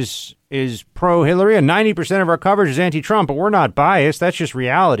is pro-Hillary and 90% of our coverage is anti-Trump, but we're not biased. That's just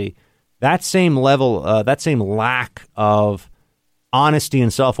reality. That same level, that same lack of honesty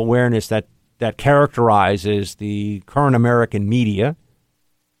and self-awareness that characterizes the current American media,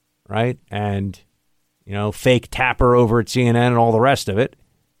 right? And, fake Tapper over at CNN and all the rest of it.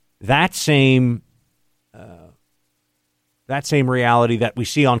 That same reality that we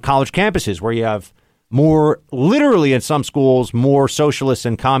see on college campuses, where you have more, literally in some schools, more socialists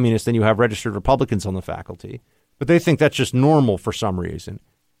and communists than you have registered Republicans on the faculty. But they think that's just normal for some reason.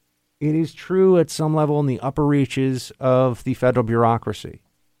 It is true at some level in the upper reaches of the federal bureaucracy.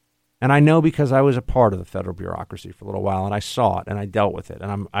 And I know because I was a part of the federal bureaucracy for a little while, and I saw it, and I dealt with it,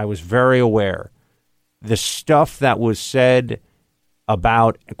 and I was very aware. The stuff that was said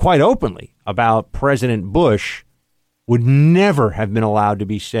about, quite openly, about President Bush would never have been allowed to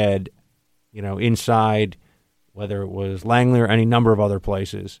be said, inside, whether it was Langley or any number of other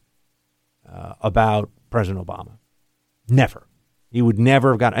places, about President Obama. Never. He would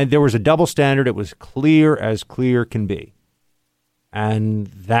never have gotten, and there was a double standard. It was clear as clear can be. And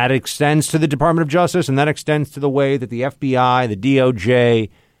that extends to the Department of Justice, and that extends to the way that the FBI, the DOJ,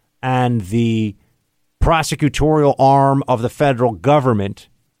 and the prosecutorial arm of the federal government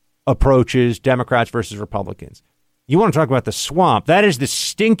approaches Democrats versus Republicans. You want to talk about the swamp? That is the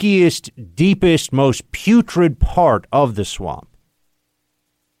stinkiest, deepest, most putrid part of the swamp.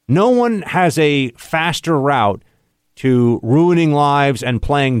 No one has a faster route to ruining lives and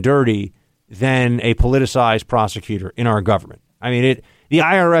playing dirty than a politicized prosecutor in our government. I mean, the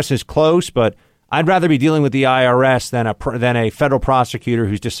IRS is close, but I'd rather be dealing with the IRS than a federal prosecutor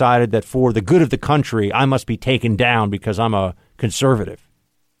who's decided that for the good of the country, I must be taken down because I'm a conservative.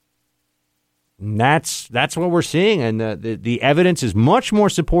 And that's what we're seeing, and the evidence is much more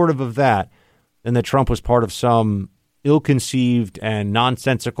supportive of that than that Trump was part of some ill-conceived and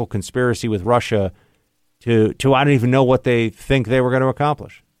nonsensical conspiracy with Russia to I don't even know what they think they were going to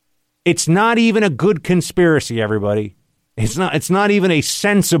accomplish. It's not even a good conspiracy, everybody. It's not even a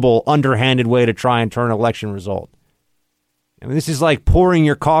sensible, underhanded way to try and turn an election result. I mean, this is like pouring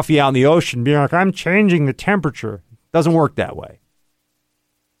your coffee out in the ocean, being like, I'm changing the temperature. It doesn't work that way.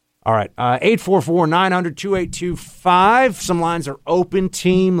 All right, 844-900-2825. Some lines are open,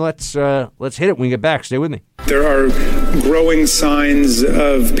 team. Let's hit it when we get back. Stay with me. There are growing signs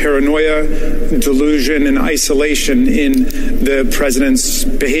of paranoia, delusion, and isolation in the president's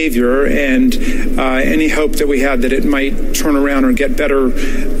behavior, and any hope that we had that it might turn around or get better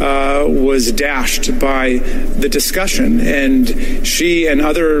was dashed by the discussion. And she and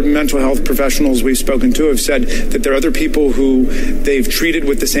other mental health professionals we've spoken to have said that there are other people who they've treated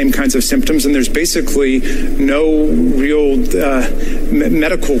with the same kinds of symptoms, and there's basically no real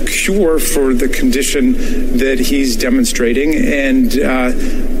medical cure for the condition that he's demonstrating, and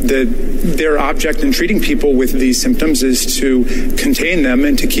their object in treating people with these symptoms is to contain them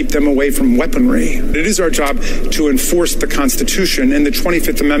and to keep them away from weaponry. It is our job to enforce the Constitution, and the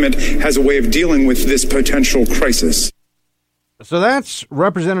 25th Amendment has a way of dealing with this potential crisis. So that's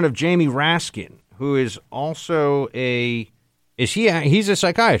Representative Jamie Raskin, who is also he's a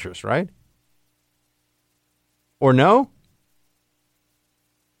psychiatrist, right? Or no?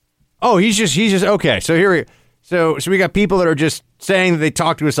 Oh, he's just okay. So so we got people that are just saying that they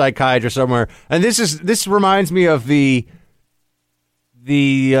talked to a psychiatrist somewhere, and this reminds me of the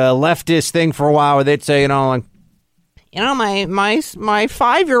leftist thing for a while where they'd say, my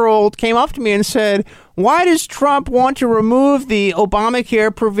 5-year-old came up to me and said, "Why does Trump want to remove the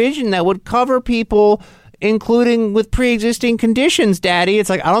Obamacare provision that would cover people, including with pre-existing conditions, Daddy?"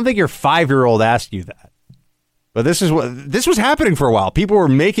 It's like, I don't think your 5-year-old asked you that. But this was happening for a while. People were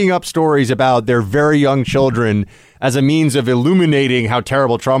making up stories about their very young children as a means of illuminating how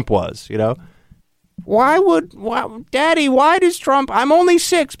terrible Trump was, you know? Daddy, why does Trump, I'm only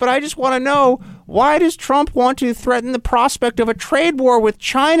 6, but I just want to know, why does Trump want to threaten the prospect of a trade war with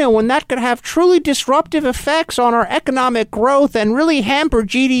China when that could have truly disruptive effects on our economic growth and really hamper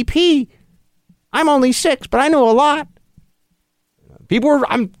GDP? I'm only 6, but I know a lot. People were,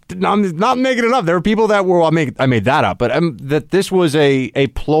 I'm not making it up. There were people that were, I made that up, but that this was a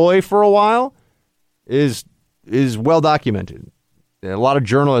ploy for a while is well documented. A lot of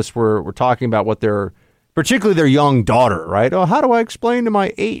journalists were talking about what particularly their young daughter, right? Oh, how do I explain to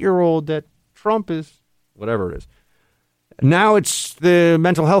my 8-year-old that Trump is whatever it is? Now it's the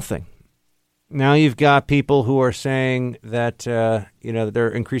mental health thing. Now you've got people who are saying that, there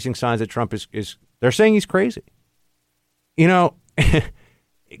are increasing signs that Trump is they're saying he's crazy.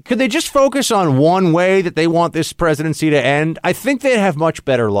 Could they just focus on one way that they want this presidency to end? I think they'd have much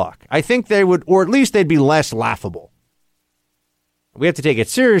better luck. I think they would, or at least they'd be less laughable. We have to take it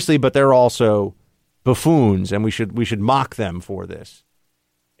seriously, but they're also buffoons, and we should mock them for this.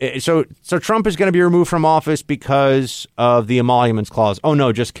 So Trump is going to be removed from office because of the emoluments clause. Oh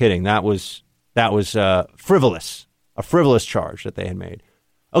no, just kidding. That was frivolous, a frivolous charge that they had made.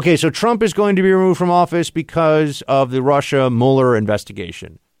 Okay, so Trump is going to be removed from office because of the Russia Mueller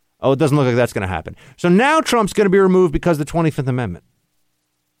investigation. Oh, it doesn't look like that's going to happen. So now Trump's going to be removed because of the 25th Amendment.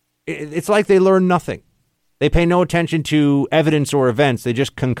 It's like they learn nothing. They pay no attention to evidence or events. They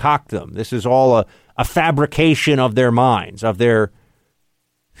just concoct them. This is all a fabrication of their minds, of their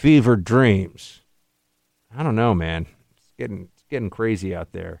fevered dreams. I don't know, man. It's getting crazy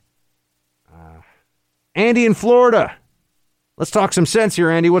out there. Andy in Florida. Let's talk some sense here,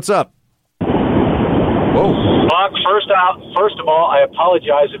 Andy. What's up? Whoa. Buck, first of all, I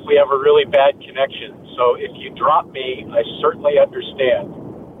apologize if we have a really bad connection. So if you drop me, I certainly understand.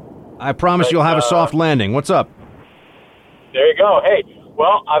 I promise you'll have a soft landing. What's up? There you go. Hey,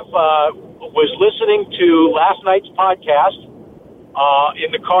 well, I was listening to last night's podcast in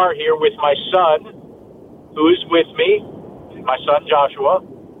the car here with my son, who is with me, my son Joshua.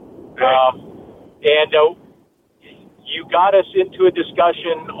 And you got us into a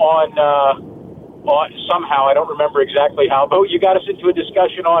discussion on somehow, I don't remember exactly how, but you got us into a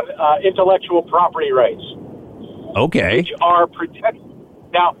discussion on intellectual property rights. Okay. Which are protected.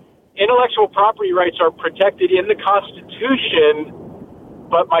 Now, intellectual property rights are protected in the Constitution,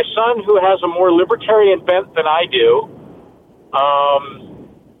 but my son, who has a more libertarian bent than I do,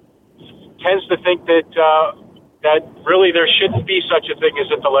 tends to think that really there shouldn't be such a thing as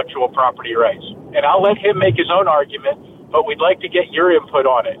intellectual property rights. And I'll let him make his own argument, but we'd like to get your input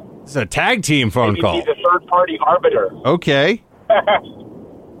on it. It's a tag team phone Maybe call. He's a third-party arbiter. Okay.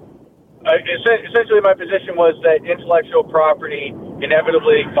 Essentially, my position was that intellectual property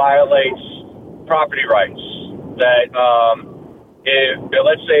inevitably violates property rights. That if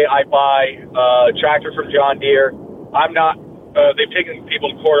let's say I buy a tractor from John Deere, I'm not. They've taken people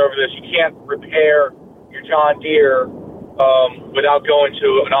to court over this. You can't repair your John Deere without going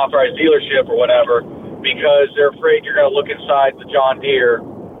to an authorized dealership or whatever, because they're afraid you're going to look inside the John Deere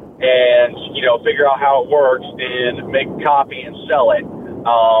and, figure out how it works and make a copy and sell it.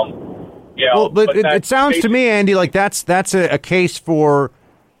 But it sounds to me, Andy, like that's a case for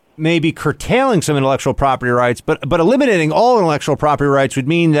maybe curtailing some intellectual property rights, but eliminating all intellectual property rights would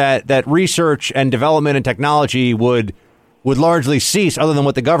mean that research and development and technology would largely cease, other than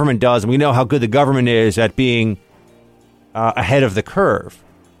what the government does, and we know how good the government is at being ahead of the curve.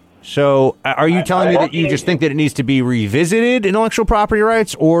 So are you telling me that you just think that it needs to be revisited, intellectual property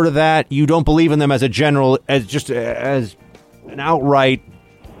rights, or that you don't believe in them as as an outright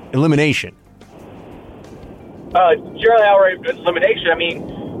elimination? Generally outright elimination. I mean,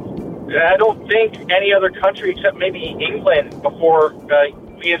 I don't think any other country except maybe England, before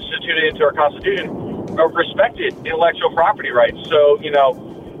we instituted it into our Constitution, respected intellectual property rights. So,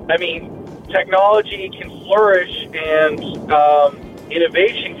 technology can flourish and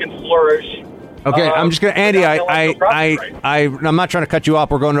innovation can flourish. Okay, I'm just going to, Andy, I'm not trying to cut you off.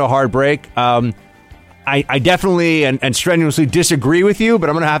 We're going to a hard break. I definitely and strenuously disagree with you, but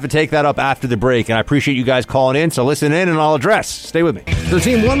I'm going to have to take that up after the break. And I appreciate you guys calling in, so listen in and I'll address. Stay with me. So,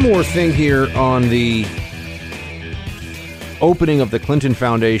 team, one more thing here on the opening of the Clinton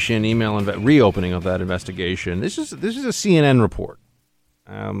Foundation reopening of that investigation. This is a CNN report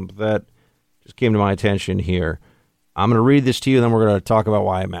that just came to my attention here. I'm going to read this to you, and then we're going to talk about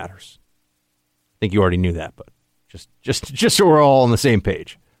why it matters. I think you already knew that, but just so we're all on the same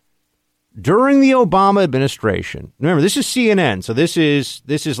page. During the Obama administration, remember, this is CNN, so this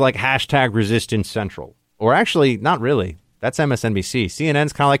is like hashtag Resistance Central. Or actually, not really. That's MSNBC.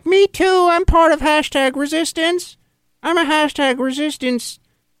 CNN's kind of like, me too, I'm part of hashtag Resistance. I'm a hashtag Resistance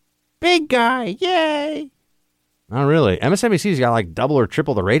big guy, yay. Not really. MSNBC's got like double or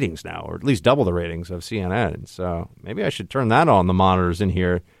triple the ratings now, or at least double the ratings of CNN. So maybe I should turn that on the monitors in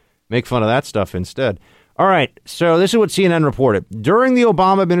here, make fun of that stuff instead. All right, so this is what CNN reported. During the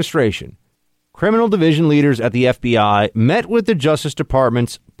Obama administration, criminal division leaders at the FBI met with the Justice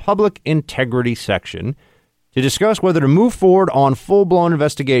Department's Public Integrity Section to discuss whether to move forward on full-blown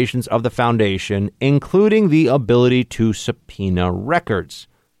investigations of the foundation, including the ability to subpoena records.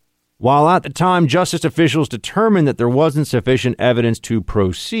 While at the time justice officials determined that there wasn't sufficient evidence to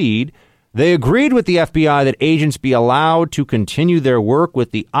proceed, they agreed with the FBI that agents be allowed to continue their work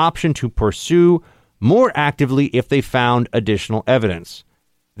with the option to pursue more actively if they found additional evidence.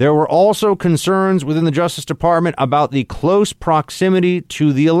 There were also concerns within the Justice Department about the close proximity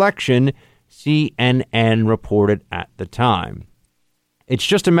to the election, CNN reported at the time. It's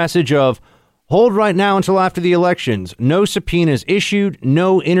just a message of, hold right now until after the elections. No subpoenas issued,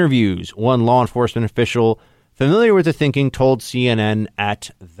 no interviews, one law enforcement official familiar with the thinking told CNN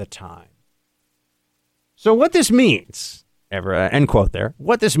at the time. So what this means, end quote there,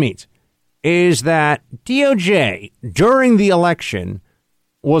 what this means is that DOJ during the election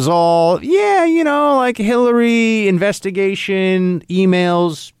was all, like Hillary investigation,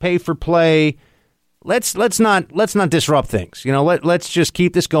 emails, pay for play. Let's not disrupt things. Let's just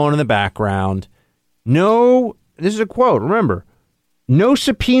keep this going in the background. No, this is a quote. Remember, no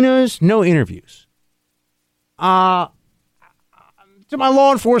subpoenas, no interviews. To my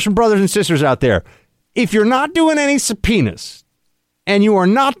law enforcement brothers and sisters out there, if you're not doing any subpoenas and you are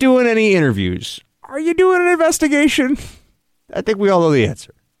not doing any interviews, are you doing an investigation? I think we all know the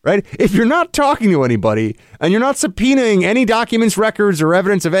answer, right? If you're not talking to anybody and you're not subpoenaing any documents, records, or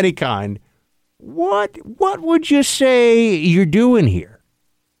evidence of any kind, what would you say you're doing here?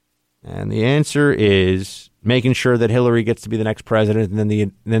 And the answer is making sure that Hillary gets to be the next president,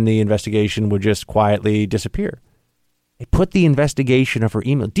 and then the investigation would just quietly disappear. They put the investigation of her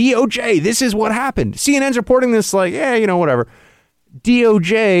email. DOJ, this is what happened. CNN's reporting this like, whatever.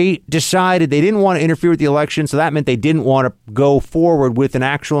 DOJ decided they didn't want to interfere with the election, so that meant they didn't want to go forward with an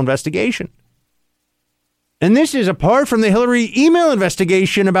actual investigation. And this is apart from the Hillary email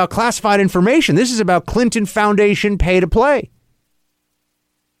investigation about classified information. This is about Clinton Foundation pay to play.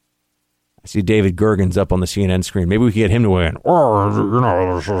 I see David Gergen's up on the CNN screen. Maybe we can get him to weigh in.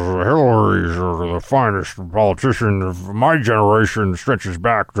 Hillary's the finest politician of my generation, stretches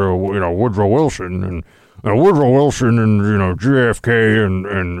back to, Woodrow Wilson and JFK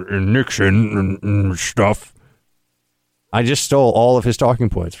and Nixon and stuff. I just stole all of his talking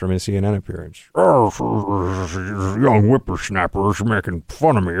points from his CNN appearance. Young whippersnappers making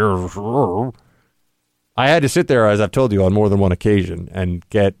fun of me. I had to sit there, as I've told you, on more than one occasion and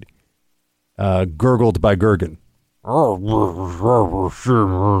get gurgled by Gergen.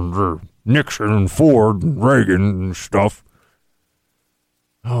 Nixon and Ford and Reagan and stuff.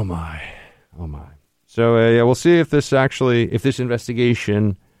 Oh my. So we'll see if this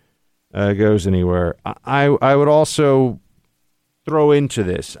investigation goes anywhere. I would also throw into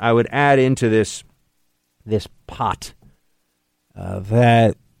this. I would add into this pot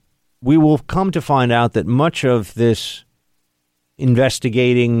that we will come to find out that much of this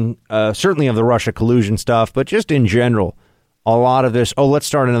investigating, certainly of the Russia collusion stuff, but just in general, a lot of this, let's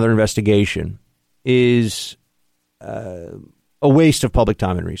start another investigation, is a waste of public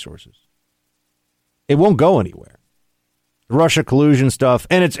time and resources. It won't go anywhere. Russia collusion stuff,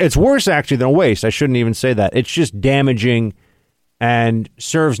 and it's worse actually than a waste. I shouldn't even say that. It's just damaging and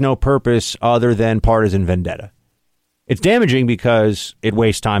serves no purpose other than partisan vendetta. It's damaging because it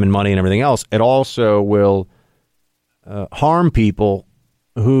wastes time and money and everything else. It also will harm people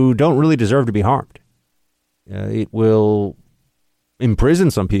who don't really deserve to be harmed. It will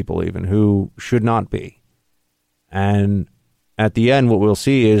imprison some people even who should not be. And at the end, what we'll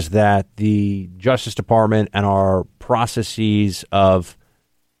see is that the Justice Department and our processes of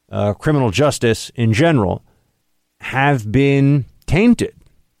criminal justice in general have been tainted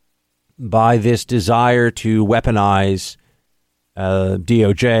by this desire to weaponize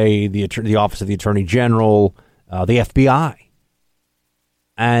DOJ, the Office of the Attorney General, the FBI.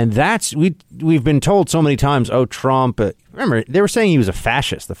 And that's, we've been told so many times, Trump, remember, they were saying he was a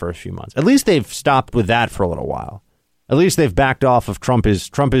fascist the first few months. At least they've stopped with that for a little while. At least they've backed off of Trump is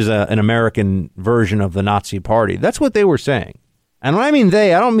an American version of the Nazi Party. That's what they were saying. And when I mean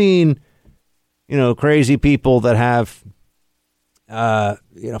they, I don't mean, crazy people that have, 5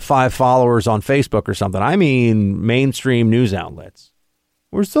 followers on Facebook or something. I mean mainstream news outlets.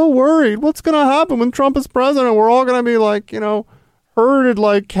 We're so worried. What's going to happen when Trump is president? We're all going to be herded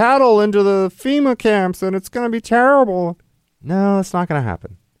like cattle into the FEMA camps, and it's going to be terrible. No, it's not going to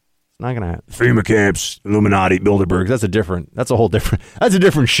happen. Not gonna happen. FEMA camps, Illuminati, Bilderberg. That's a different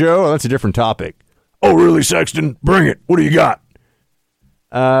show. That's a different topic. Oh, really, Sexton? Bring it. What do you got?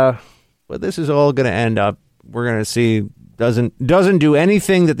 But this is all going to end up. We're going to see doesn't do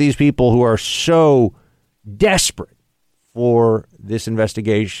anything that these people who are so desperate for this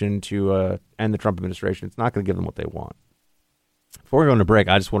investigation to end the Trump administration. It's not going to give them what they want. Before we go into break,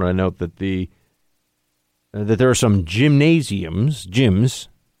 I just want to note that that there are some gyms.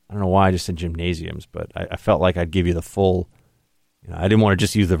 I don't know why I just said gymnasiums, but I felt like I'd give you the full, I didn't want to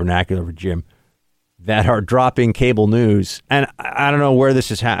just use the vernacular for gym, that are dropping cable news. And I don't know where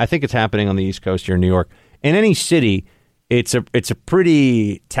this is. I think it's happening on the East Coast here in New York. In any city, it's a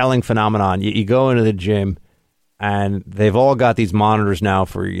pretty telling phenomenon. You go into the gym and they've all got these monitors now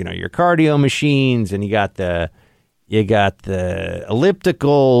for, your cardio machines, and you got the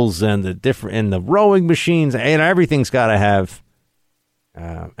ellipticals and the rowing machines, and everything's got to have.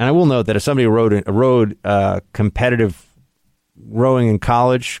 And I will note that as somebody who rode competitive rowing in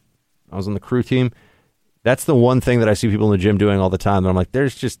college, I was on the crew team. That's the one thing that I see people in the gym doing all the time. And I'm like,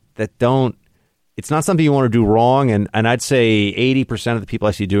 it's not something you want to do wrong. And I'd say 80% of the people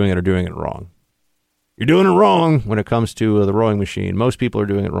I see doing it are doing it wrong. You're doing it wrong when it comes to the rowing machine. Most people are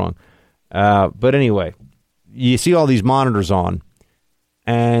doing it wrong. But anyway, you see all these monitors on,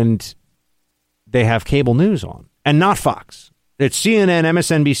 and they have cable news on, and not Fox. It's CNN,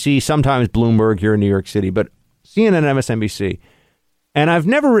 MSNBC, sometimes Bloomberg here in New York City, but CNN, MSNBC. And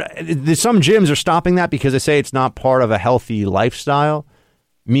some gyms are stopping that because they say it's not part of a healthy lifestyle,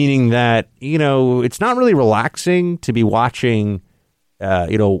 meaning that, it's not really relaxing to be watching,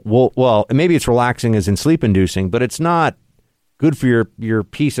 well, maybe it's relaxing as in sleep inducing, but it's not good for your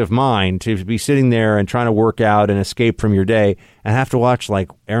peace of mind to be sitting there and trying to work out and escape from your day and have to watch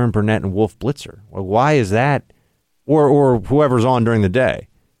like Aaron Burnett and Wolff Blitzer. Well, why is that? Or whoever's on during the day.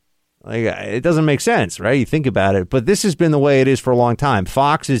 Like, it doesn't make sense, right? You think about it. But this has been the way it is for a long time.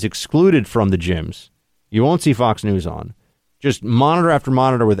 Fox is excluded from the gyms. You won't see Fox News on. just monitor after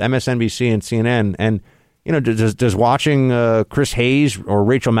monitor with MSNBC and CNN. And, you know, does watching Chris Hayes or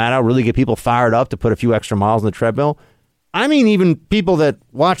Rachel Maddow really get people fired up to put a few extra miles on the treadmill? I mean, even people that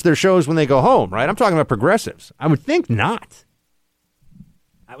watch their shows when they go home, right? I'm talking about progressives. I would think not.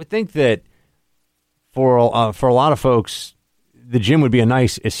 I would think that for a lot of folks, the gym would be a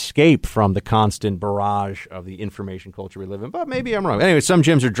nice escape from the constant barrage of the information culture we live in. But maybe I'm wrong. Anyway, some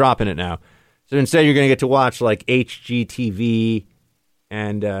gyms are dropping it now. So instead, you're going to get to watch like HGTV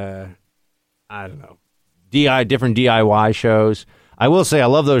and, I don't know, different DIY shows. I will say I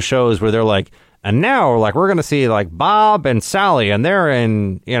love those shows where they're like, and now like we're going to see like Bob and Sally, and they're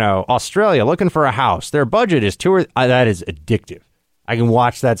in, you know, Australia looking for a house. Their budget is that is addictive. I can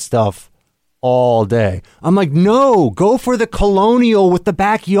watch that stuff all day. I'm like, no, go for the colonial with the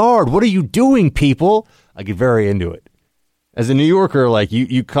backyard. What are you doing, people? I get very into it. As a New Yorker, like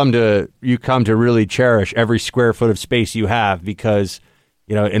you come to really cherish every square foot of space you have, because,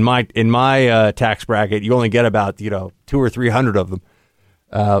 you know, in my tax bracket, you only get about, you know, 200 or 300 of them.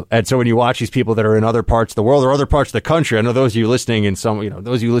 And so when you watch these people that are in other parts of the world or other parts of the country, I know those of you listening in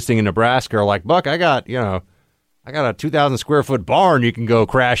Nebraska are like, Buck, I got a 2,000 square foot barn you can go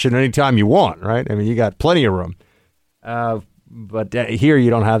crash in anytime you want, right? I mean, you got plenty of room. But here you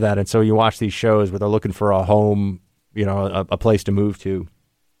don't have that. And so you watch these shows where they're looking for a home, you know, a place to move to.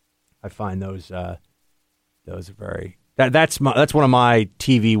 I find those are very, that's one of my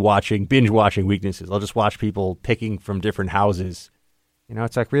binge watching weaknesses. I'll just watch people picking from different houses. You know,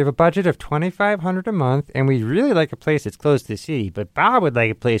 it's like, we have a budget of $2,500 a month, and we really like a place that's close to the city, but Bob would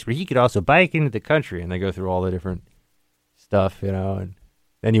like a place where he could also bike into the country. And they go through all the different stuff, you know, and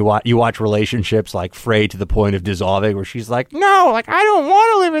then you watch relationships like frayed to the point of dissolving, where she's like, no, like, I don't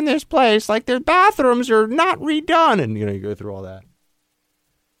want to live in this place. Like, their bathrooms are not redone. And, you know, you go through all that.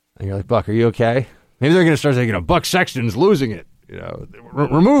 And you're like, Buck, are you okay? Maybe they're going to start saying, you know, Buck Sexton's losing it. You know,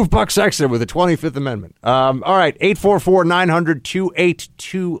 remove Buck Sexton with the 25th Amendment. All right,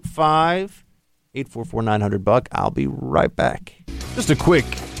 844-900-2825. 844-900-BUCK. I'll be right back. Just a quick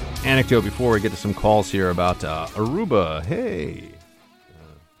anecdote before we get to some calls here about Aruba. Hey.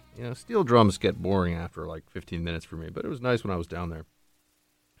 You know, steel drums get boring after like 15 minutes for me, but it was nice when I was down there.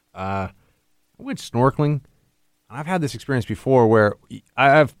 I went snorkeling. I've had this experience before where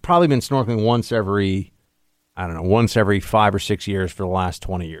I've probably been snorkeling once every 5 or 6 years for the last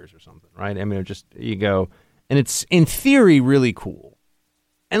 20 years or something, right? I mean, you go, and it's in theory really cool.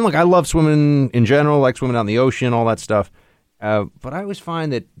 And look, I love swimming in general, like swimming out in the ocean, all that stuff. But I always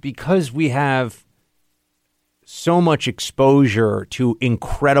find that because we have so much exposure to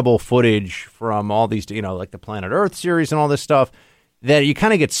incredible footage from all these, you know, like the Planet Earth series and all this stuff, that you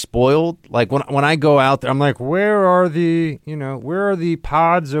kind of get spoiled. Like when I go out there, I'm like, where are the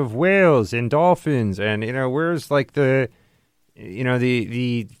pods of whales and dolphins? And, you know, where's like the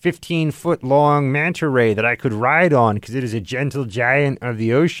 15-foot long manta ray that I could ride on because it is a gentle giant of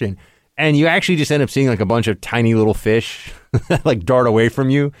the ocean? And you actually just end up seeing like a bunch of tiny little fish that like dart away from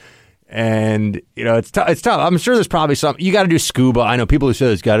you. And, you know, it's tough. I'm sure there's probably something. You got to do scuba. I know people who say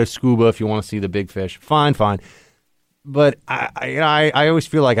there's got to scuba if you want to see the big fish. Fine. But I always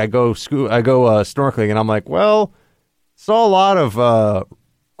feel like I go snorkeling, and I'm like, well, saw a lot of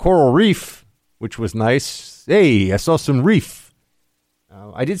coral reef, which was nice. Hey, I saw some reef.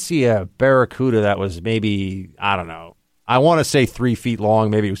 I did see a barracuda that was maybe, I don't know, I want to say 3 feet long.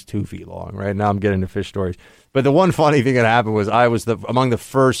 Maybe it was 2 feet long. Right now, I'm getting into fish stories. But the one funny thing that happened was I was among the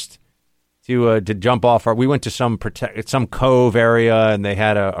first to jump off. We went to some cove area, and they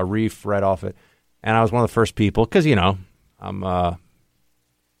had a reef right off it. And I was one of the first people, because, you know, I'm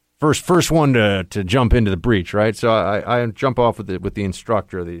first one to jump into the breach, right? So I jump off with the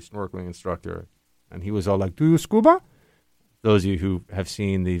instructor, the snorkeling instructor, and he was all like, "Do you scuba?" Those of you who have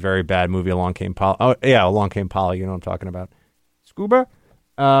seen the very bad movie Along Came Polly, Along Came Polly, you know what I'm talking about. Scuba?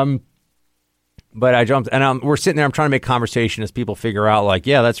 But I jumped, and we're sitting there, I'm trying to make conversation as people figure out, like,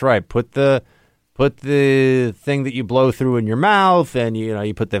 yeah, that's right, put the thing that you blow through in your mouth, and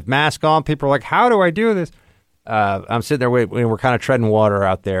you put the mask on. People are like, how do I do this? I'm sitting there waiting. We're kind of treading water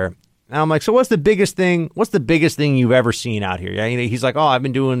out there. And I'm like, so what's the biggest thing you've ever seen out here? Yeah, he's like, oh, I've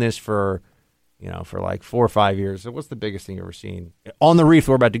been doing this for like 4 or 5 years. So what's the biggest thing you've ever seen on the reef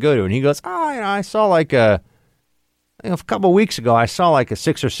we're about to go to? And he goes, I saw like a couple of weeks ago, I saw like a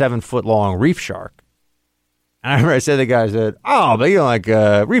 6 or 7 foot long reef shark. And I remember I said to the guy, but like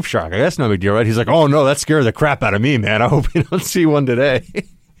a reef shark. That's no big deal, right? He's like, oh, no, that scared the crap out of me, man. I hope you don't see one today.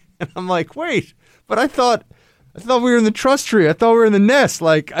 And I'm like, wait, but I thought we were in the trust tree. I thought we were in the nest.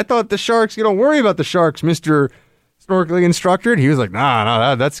 Like, I thought the sharks, you don't worry about the sharks, Mr. Snorkeling Instructor. And he was like,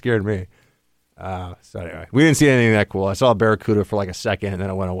 nah, that scared me. So anyway, we didn't see anything that cool. I saw a barracuda for like a second, and then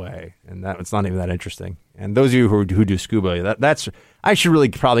it went away, and it's not even that interesting. And those of you who do scuba, that's I should really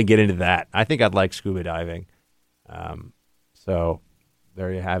probably get into that. I think I'd like scuba diving. So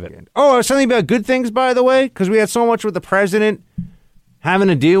there you have it. Oh, something about good things, by the way, because we had so much with the president having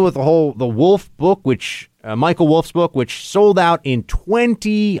to deal with the Wolff book, which Michael Wolff's book, which sold out in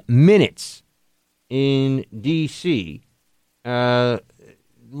 20 minutes in D.C.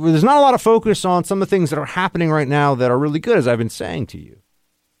 There's not a lot of focus on some of the things that are happening right now that are really good, as I've been saying to you,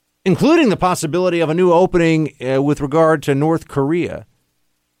 including the possibility of a new opening with regard to North Korea.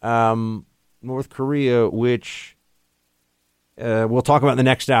 North Korea, which we'll talk about in the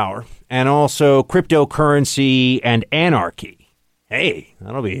next hour, and also cryptocurrency and anarchy. Hey,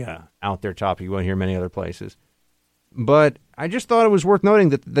 that'll be an out there topic you won't hear many other places. But I just thought it was worth noting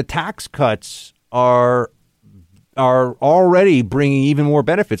that the tax cuts are already bringing even more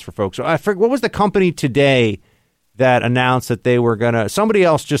benefits for folks. So I forget, what was the company today that announced that they were going to, somebody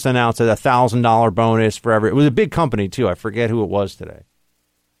else just announced a $1,000 bonus for every, it was a big company too. I forget who it was today.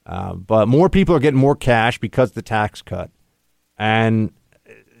 But more people are getting more cash because of the tax cut. And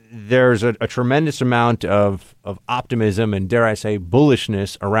there's a tremendous amount of optimism and, dare I say,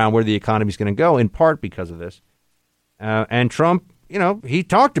 bullishness around where the economy is going to go, in part because of this. And Trump, he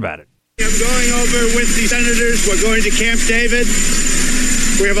talked about it. I'm going over with the senators. We're going to Camp David.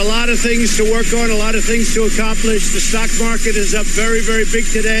 We have a lot of things to work on, a lot of things to accomplish. The stock market is up very, very big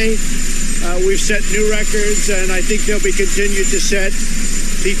today. We've set new records, and I think they'll be continued to set.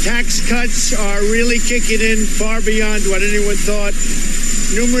 The tax cuts are really kicking in far beyond what anyone thought.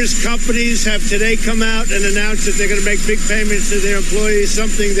 Numerous companies have today come out and announced that they're going to make big payments to their employees,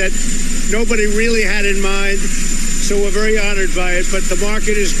 something that nobody really had in mind. So we're very honored by it, but the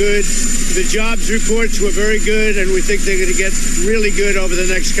market is good. The jobs reports were very good, and we think they're going to get really good over the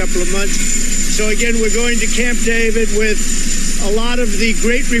next couple of months. So again, we're going to Camp David with a lot of the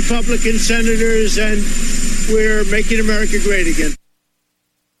great Republican senators, and we're making America great again.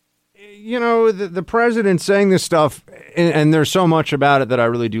 The president saying this stuff, and there's so much about it that I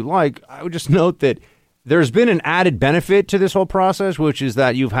really do like. I would just note that there's been an added benefit to this whole process, which is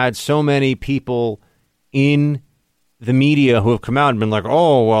that you've had so many people in the media who have come out and been like,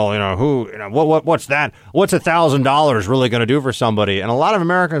 oh, well, what's that? What's $1,000 really going to do for somebody? And a lot of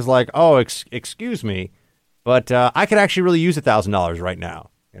Americans like, oh, excuse me, but I could actually really use $1,000 right now.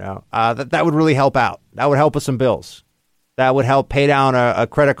 That would really help out. That would help with some bills. That would help pay down a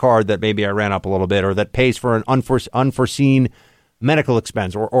credit card that maybe I ran up a little bit, or that pays for an unforeseen medical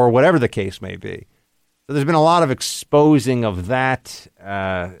expense, or whatever the case may be. So there's been a lot of exposing of that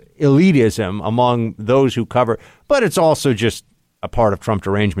elitism among those who cover, but it's also just a part of Trump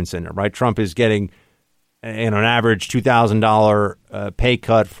derangement syndrome, right? Trump is getting an average $2,000 pay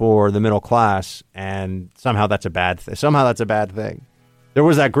cut for the middle class, and somehow that's a bad thing. There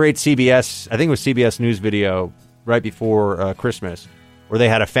was that great CBS, I think it was CBS News video right before Christmas, where they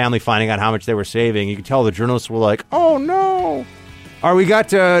had a family finding out how much they were saving. You could tell the journalists were like, oh no. All right, we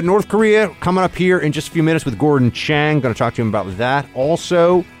got North Korea coming up here in just a few minutes with Gordon Chang. Going to talk to him about that.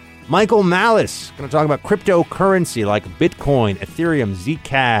 Also, Michael Malice, going to talk about cryptocurrency like Bitcoin, Ethereum,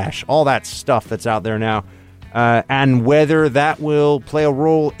 Zcash, all that stuff that's out there now, and whether that will play a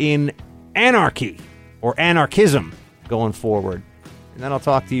role in anarchy or anarchism going forward. And then I'll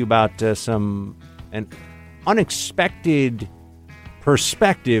talk to you about an unexpected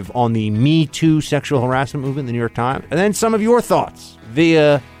perspective on the Me Too sexual harassment movement in the New York Times, and then some of your thoughts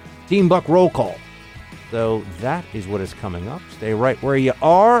via Team Buck Roll Call. So that is what is coming up. Stay right where you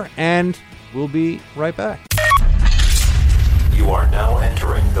are, and we'll be right back. You are now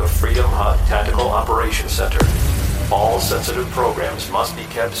entering the Freedom Hut Tactical Operations Center. All sensitive programs must be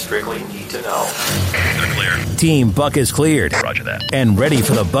kept strictly need to know. Clear. Team Buck is cleared. Roger that. And ready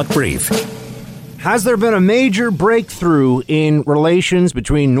for the Buck Brief. Has there been a major breakthrough in relations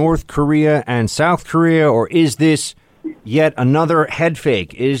between North Korea and South Korea, or is this yet another head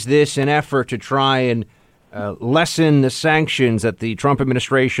fake? Is this an effort to try and lessen the sanctions that the Trump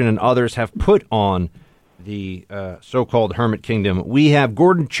administration and others have put on the so-called Hermit Kingdom? We have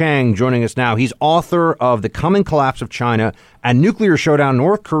Gordon Chang joining us now. He's author of The Coming Collapse of China and Nuclear Showdown,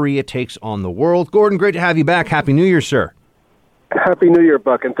 North Korea Takes on the World. Gordon, great to have you back. Happy New Year, sir. Happy New Year,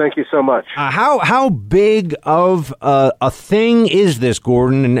 Buck, and thank you so much. How big of a thing is this,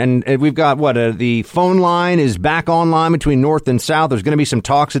 Gordon? And we've got, the phone line is back online between North and South. There's going to be some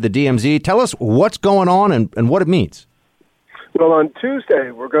talks at the DMZ. Tell us what's going on and what it means. Well, on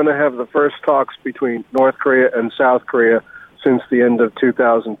Tuesday, we're going to have the first talks between North Korea and South Korea since the end of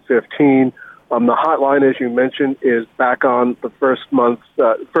 2015. The hotline, as you mentioned, is back on the first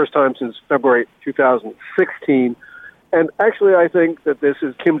time since February 2016. And actually, I think that this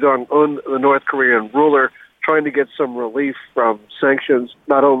is Kim Jong-un, the North Korean ruler, trying to get some relief from sanctions,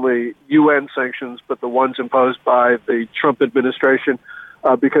 not only UN sanctions, but the ones imposed by the Trump administration,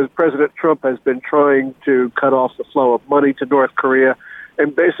 because President Trump has been trying to cut off the flow of money to North Korea.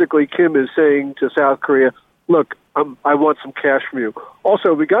 And basically, Kim is saying to South Korea, look, I want some cash from you.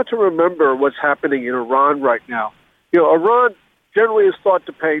 Also, we got to remember what's happening in Iran right now. Iran generally is thought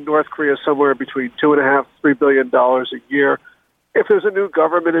to pay North Korea somewhere between $2.5–3 billion a year. If there's a new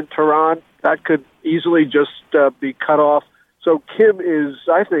government in Tehran, that could easily just be cut off. So Kim is,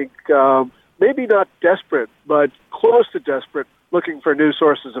 I think, maybe not desperate, but close to desperate, looking for new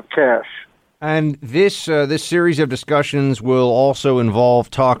sources of cash. And this series of discussions will also involve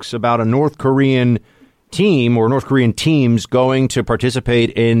talks about a North Korean team or North Korean teams going to participate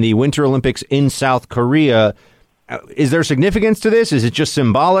in the Winter Olympics in South Korea. Is there significance to this? Is it just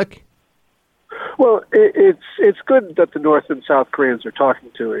symbolic? Well, it's good that the North and South Koreans are talking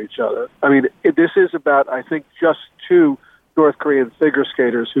to each other. I mean, this is about, I think, just two North Korean figure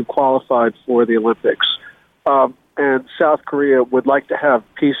skaters who qualified for the Olympics. And South Korea would like to have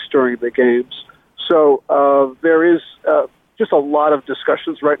peace during the Games. So there is just a lot of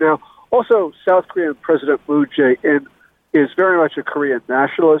discussions right now. Also, South Korean President Moon Jae-in is very much a Korean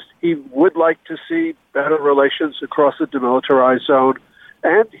nationalist. He would like to see better relations across the demilitarized zone.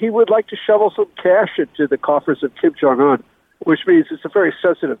 And he would like to shovel some cash into the coffers of Kim Jong-un, which means it's a very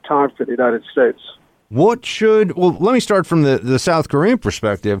sensitive time for the United States. Well, let me start from the South Korean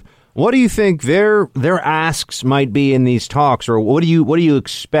perspective. What do you think their asks might be in these talks, or what do you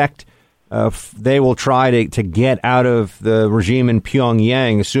expect they will try to get out of the regime in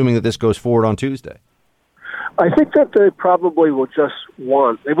Pyongyang, assuming that this goes forward on Tuesday? I think that they probably will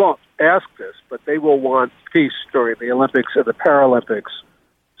they won't ask this, but they will want peace during the Olympics and the Paralympics.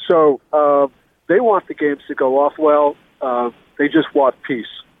 So they want the Games to go off well. They just want peace.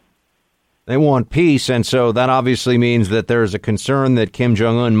 They want peace, and so that obviously means that there's a concern that Kim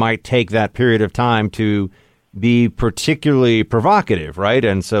Jong-un might take that period of time to be particularly provocative, right?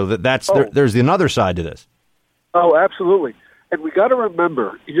 And so there's another side to this. Oh, absolutely. And we got to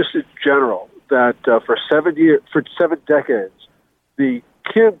remember, just in general, that for 7 decades, the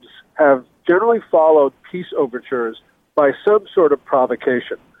Kims have generally followed peace overtures by some sort of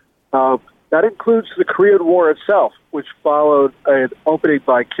provocation. That includes the Korean War itself, which followed an opening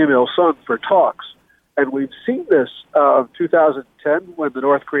by Kim Il-sung for talks. And we've seen this in 2010 when the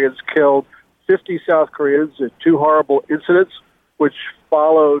North Koreans killed 50 South Koreans in two horrible incidents, which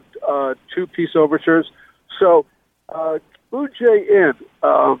followed two peace overtures. So Moon Jae-in,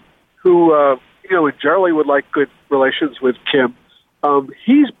 who generally would like good relations with Kim,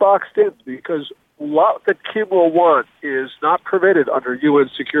 he's boxed in because a lot that Kim will want is not permitted under UN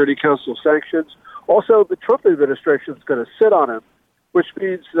Security Council sanctions. Also, the Trump administration is going to sit on him, which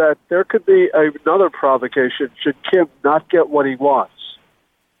means that there could be another provocation should Kim not get what he wants.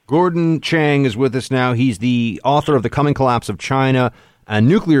 Gordon Chang is with us now. He's the author of The Coming Collapse of China, A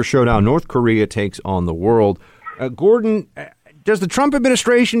Nuclear Showdown North Korea Takes on the World. Gordon, does the Trump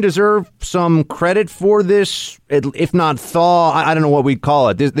administration deserve some credit for this, if not thaw? I don't know what we'd call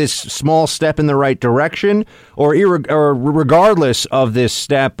it. This small step in the right direction, or regardless of this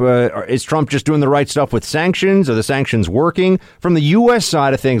step, is Trump just doing the right stuff with sanctions? Are the sanctions working? From the U.S.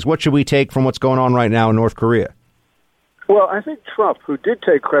 side of things, what should we take from what's going on right now in North Korea? Well, I think Trump, who did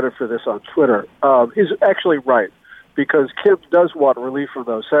take credit for this on Twitter, is actually right, because Kim does want relief from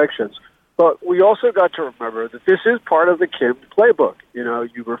those sanctions. But we also got to remember that this is part of the Kim playbook.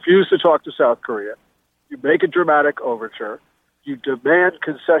 You refuse to talk to South Korea. You make a dramatic overture. You demand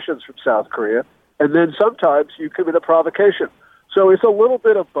concessions from South Korea. And then sometimes you commit a provocation. So it's a little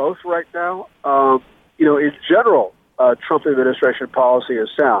bit of both right now. In general, Trump administration policy is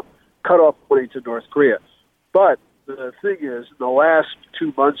sound. Cut off money to North Korea. But the thing is, in the last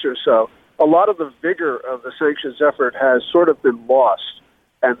 2 months or so, a lot of the vigor of the sanctions effort has sort of been lost.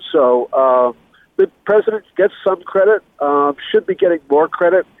 And so the president gets some credit, should be getting more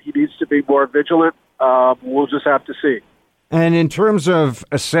credit. He needs to be more vigilant. We'll just have to see. And in terms of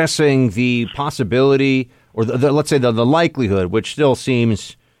assessing the possibility, or let's say the likelihood, which still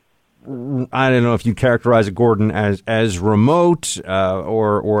seems, I don't know if you characterize it, Gordon, as remote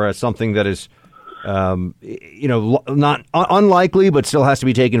or as something that is, not unlikely, but still has to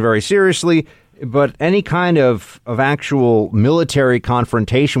be taken very seriously. But any kind of actual military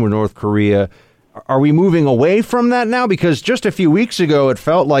confrontation with North Korea, are we moving away from that now? Because just a few weeks ago, it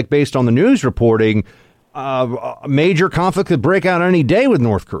felt like, based on the news reporting, a major conflict could break out any day with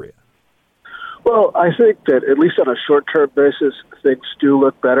North Korea. Well, I think that at least on a short-term basis, things do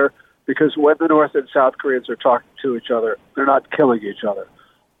look better because when the North and South Koreans are talking to each other, they're not killing each other.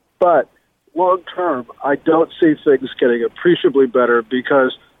 But long-term, I don't see things getting appreciably better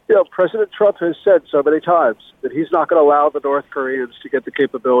because, President Trump has said so many times that he's not going to allow the North Koreans to get the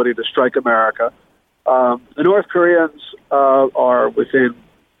capability to strike America. The North Koreans are within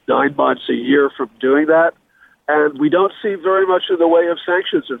 9 months, a year from doing that, and we don't see very much in the way of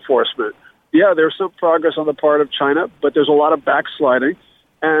sanctions enforcement. Yeah, there's some progress on the part of China, but there's a lot of backsliding,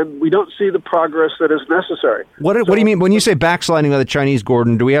 and we don't see the progress that is necessary. What do you mean when you say backsliding by the Chinese,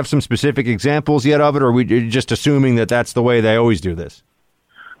 Gordon? Do we have some specific examples yet of it, or are we just assuming that that's the way they always do this?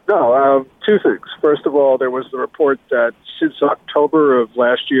 No, two things. First of all, there was the report that since October of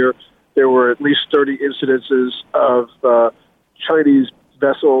last year, there were at least 30 incidences of Chinese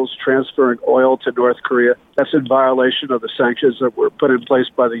vessels transferring oil to North Korea. That's in violation of the sanctions that were put in place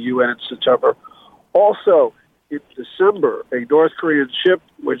by the UN in September. Also, in December, a North Korean ship,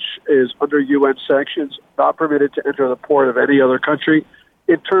 which is under UN sanctions, not permitted to enter the port of any other country,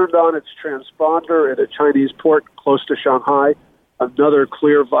 it turned on its transponder at a Chinese port close to Shanghai, another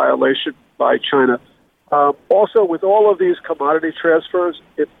clear violation by China. Also, with all of these commodity transfers,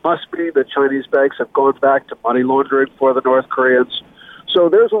 it must be that Chinese banks have gone back to money laundering for the North Koreans. So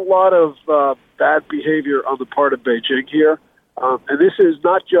there's a lot of bad behavior on the part of Beijing here. And this is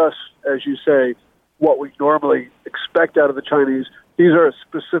not just, as you say, what we normally expect out of the Chinese. These are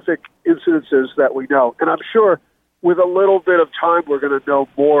specific incidences that we know. And I'm sure with a little bit of time, we're going to know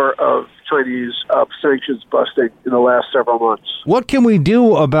more of Chinese sanctions busting in the last several months. What can we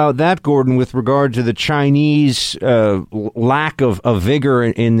do about that, Gordon, with regard to the Chinese lack of vigor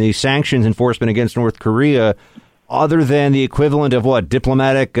in the sanctions enforcement against North Korea, other than the equivalent of what,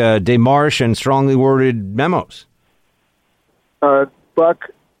 diplomatic démarche and strongly worded memos?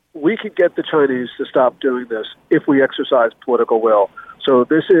 Buck, we can get the Chinese to stop doing this if we exercise political will. So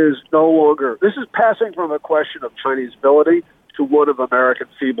this is passing from a question of Chinese ability to one of American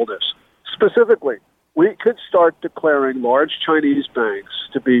feebleness. Specifically, we could start declaring large Chinese banks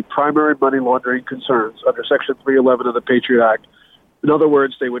to be primary money laundering concerns under Section 311 of the Patriot Act. In other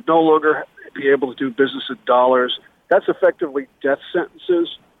words, they would no longer be able to do business in dollars. That's effectively death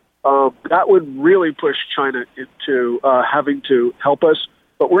sentences. That would really push China into having to help us,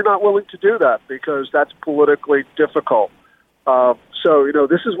 but we're not willing to do that because that's politically difficult. So,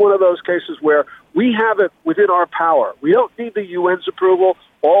 this is one of those cases where we have it within our power. We don't need the UN's approval.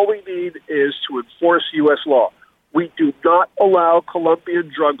 All we need is to enforce U.S. law. We do not allow Colombian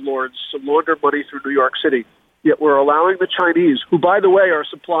drug lords to launder money through New York City, yet we're allowing the Chinese, who, by the way, are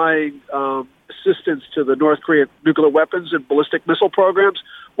supplying assistance to the North Korean nuclear weapons and ballistic missile programs,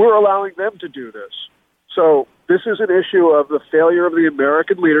 we're allowing them to do this. So this is an issue of the failure of the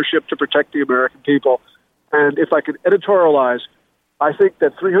American leadership to protect the American people. And if I could editorialize, I think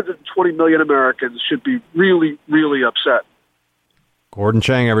that 320 million Americans should be really, really upset. Gordon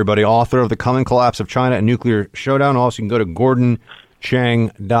Chang, everybody, author of The Coming Collapse of China and Nuclear Showdown. Also, you can go to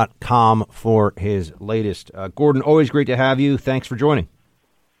gordonchang.com for his latest. Gordon, always great to have you. Thanks for joining.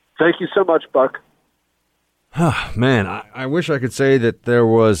 Thank you so much, Buck. Man, I wish I could say that there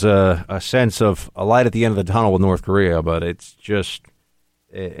was a sense of a light at the end of the tunnel with North Korea, but it's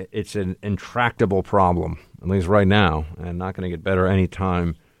an intractable problem, at least right now, and not going to get better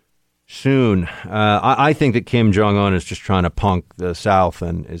anytime soon. I think that Kim Jong-un is just trying to punk the South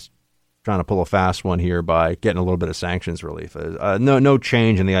and is trying to pull a fast one here by getting a little bit of sanctions relief. No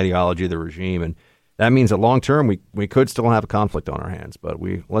change in the ideology of the regime, and that means that long term we could still have a conflict on our hands. But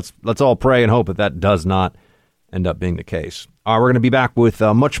let's all pray and hope that does not end up being the case. We're going to be back with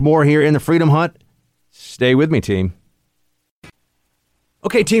much more here in the Freedom Hut. Stay with me, team.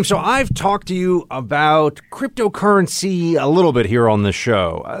 Okay, team, so I've talked to you about cryptocurrency a little bit here on the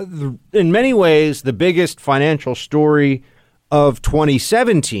show. In many ways, the biggest financial story of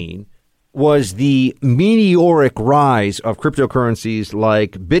 2017 was the meteoric rise of cryptocurrencies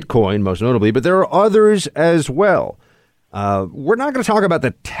like Bitcoin, most notably, but there are others as well. We're not going to talk about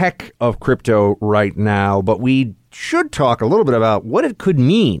the tech of crypto right now, but we should talk a little bit about what it could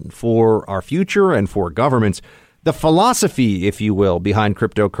mean for our future and for governments. The philosophy, if you will, behind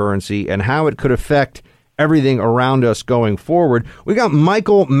cryptocurrency and how it could affect everything around us going forward. We got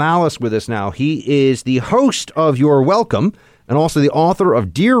Michael Malice with us now. He is the host of You're Welcome and also the author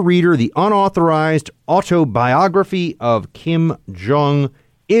of Dear Reader, the unauthorized autobiography of Kim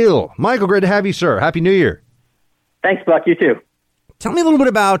Jong-il. Michael, great to have you, sir. Happy New Year. Thanks, Buck. You too. Tell me a little bit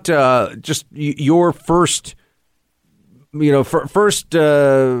about just your first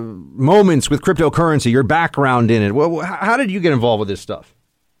moments with cryptocurrency, your background in it. Well, how did you get involved with this stuff?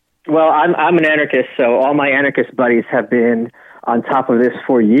 Well, I'm an anarchist, so all my anarchist buddies have been on top of this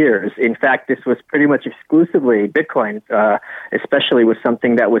for years. In fact, this was pretty much exclusively Bitcoin, especially was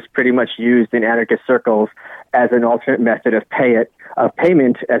something that was pretty much used in anarchist circles as an alternate method of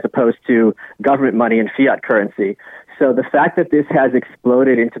payment as opposed to government money and fiat currency. So the fact that this has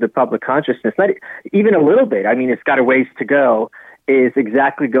exploded into the public consciousness, not even a little bit, I mean, it's got a ways to go, is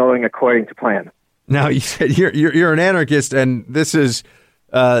exactly going according to plan. Now, you said you're an anarchist, and this is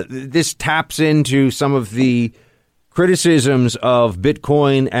this taps into some of the criticisms of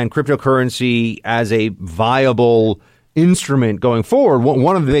Bitcoin and cryptocurrency as a viable instrument going forward.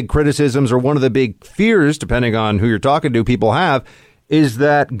 One of the big criticisms, or one of the big fears, depending on who you're talking to, people have, is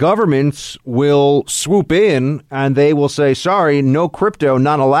that governments will swoop in and they will say, sorry, no crypto,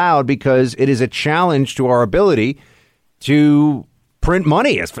 not allowed, because it is a challenge to our ability to print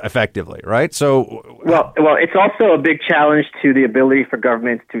money effectively, right? So, well, it's also a big challenge to the ability for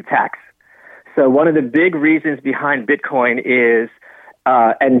governments to tax. So one of the big reasons behind Bitcoin is,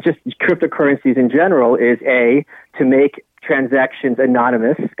 and just cryptocurrencies in general, is to make transactions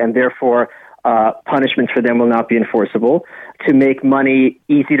anonymous, and therefore punishments for them will not be enforceable, to make money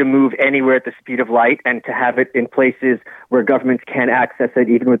easy to move anywhere at the speed of light, and to have it in places where governments can't access it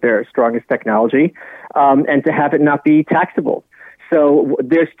even with their strongest technology, and to have it not be taxable. So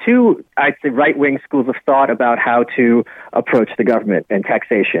there's two, I'd say, right-wing schools of thought about how to approach the government and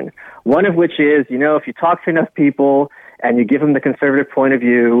taxation. One of which is, if you talk to enough people and you give them the conservative point of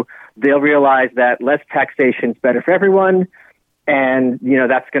view, they'll realize that less taxation is better for everyone, and,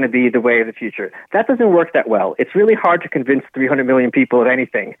 that's going to be the way of the future. That doesn't work that well. It's really hard to convince 300 million people of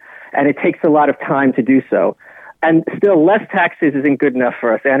anything, and it takes a lot of time to do so. And still, less taxes isn't good enough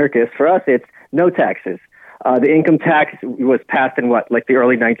for us anarchists. For us, it's no taxes. The income tax was passed in the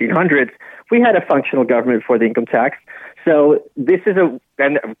early 1900s. We had a functional government for the income tax. So this is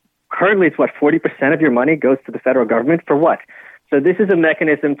and currently it's 40% of your money goes to the federal government for what? So this is a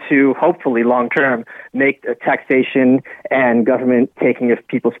mechanism to hopefully long-term make taxation and government taking of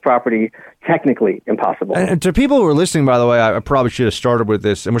people's property technically impossible. And to people who are listening, by the way, I probably should have started with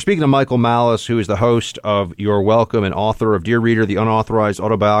this. And we're speaking to Michael Malice, who is the host of You're Welcome and author of Dear Reader, the unauthorized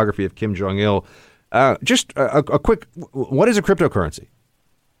autobiography of Kim Jong-il. Just a quick, what is a cryptocurrency?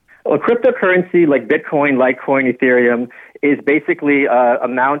 Well, cryptocurrency like Bitcoin, Litecoin, Ethereum is basically a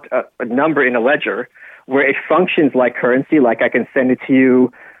number in a ledger where it functions like currency, like I can send it to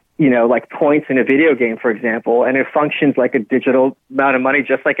you, like points in a video game, for example, and it functions like a digital amount of money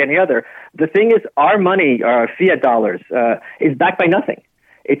just like any other. The thing is, our money, our fiat dollars, is backed by nothing.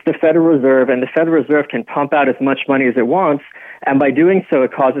 It's the Federal Reserve, and the Federal Reserve can pump out as much money as it wants, and by doing so,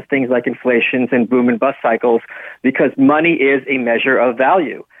 it causes things like inflations and boom and bust cycles because money is a measure of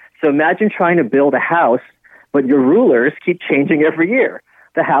value. So imagine trying to build a house, but your rulers keep changing every year.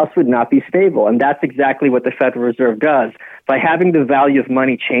 The house would not be stable, and that's exactly what the Federal Reserve does. By having the value of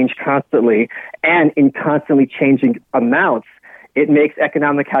money change constantly and in constantly changing amounts, it makes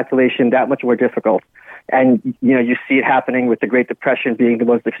economic calculation that much more difficult. And, you see it happening with the Great Depression being the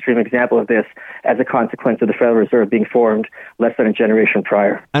most extreme example of this as a consequence of the Federal Reserve being formed less than a generation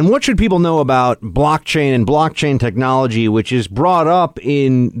prior. And what should people know about blockchain and blockchain technology, which is brought up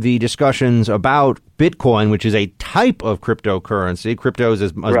in the discussions about Bitcoin, which is a type of cryptocurrency? Cryptos,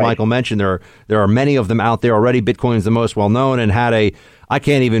 as right. Michael mentioned, there are many of them out there already. Bitcoin is the most well-known and had I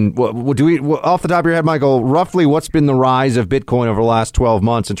can't even, off the top of your head, Michael, roughly what's been the rise of Bitcoin over the last 12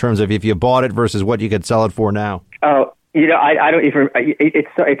 months in terms of if you bought it versus what you could sell it for now? Oh, I don't even,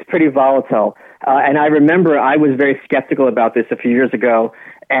 it's pretty volatile. And I remember I was very skeptical about this a few years ago,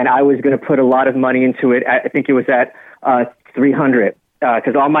 and I was going to put a lot of money into it. I think it was at 300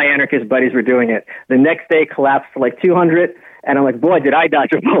 because all my anarchist buddies were doing it. The next day collapsed to like 200, and I'm like, boy, did I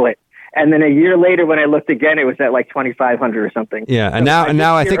dodge a bullet. And then a year later, when I looked again, it was at like 2,500 or something. Yeah, and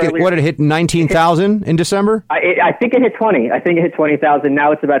now I think it hit 19,000 in December. I think it hit 20. I think it hit 20,000.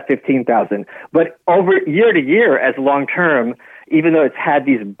 Now it's about 15,000. But over year to year, as long term, even though it's had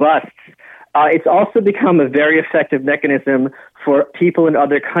these busts, it's also become a very effective mechanism for people in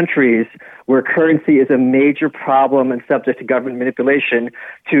other countries where currency is a major problem and subject to government manipulation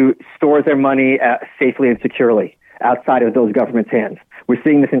to store their money safely and securely outside of those governments' hands. We're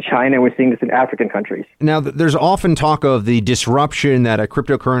seeing this in China, and we're seeing this in African countries. Now, there's often talk of the disruption that a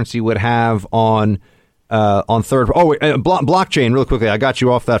cryptocurrency would have on blockchain. Real quickly, I got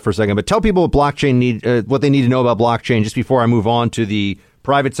you off that for a second, but tell people what blockchain what they need to know about blockchain just before I move on to the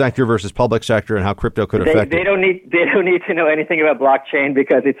private sector versus public sector and how crypto could affect they don't need to know anything about blockchain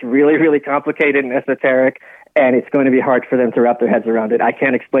because it's really, really complicated and esoteric, and it's going to be hard for them to wrap their heads around it. I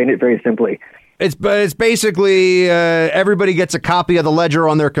can't explain it very simply. It's basically everybody gets a copy of the ledger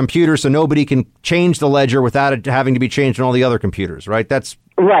on their computer, so nobody can change the ledger without it having to be changed on all the other computers, right? That's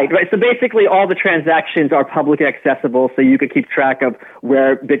right. So basically, all the transactions are publicly accessible, so you could keep track of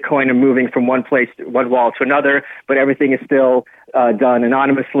where Bitcoin are moving from one place, one wallet to another. But everything is still done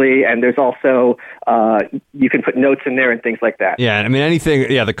anonymously, and there's also you can put notes in there and things like that. Yeah, I mean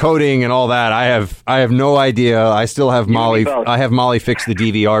anything. Yeah, the coding and all that. I have no idea. I still have Molly. I have Molly fix the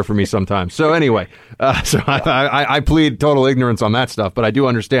DVR for me sometimes. So anyway, I plead total ignorance on that stuff, but I do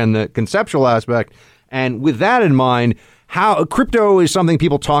understand the conceptual aspect. And with that in mind, how crypto is something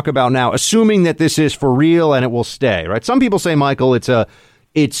people talk about now, assuming that this is for real and it will stay. Right? Some people say, Michael, it's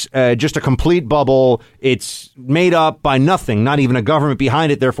just a complete bubble. It's made up by nothing, not even a government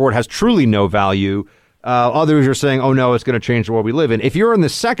behind it. Therefore, it has truly no value. Others are saying, oh, no, it's going to change the world we live in. If you're in the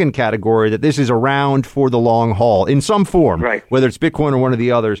second category, that this is around for the long haul in some form, right, whether it's Bitcoin or one of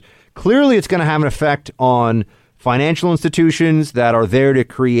the others, clearly it's going to have an effect on financial institutions that are there to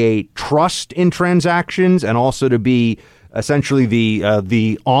create trust in transactions and also to be essentially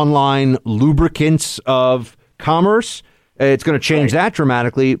the online lubricants of commerce. It's going to change that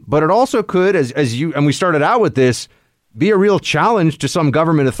dramatically, but it also could, as you and we started out with this, be a real challenge to some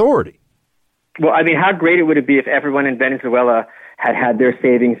government authority. Well, I mean, how great it would it be if everyone in Venezuela had their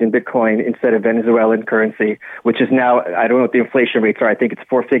savings in Bitcoin instead of Venezuelan currency, which is now, I don't know what the inflation rates are. I think it's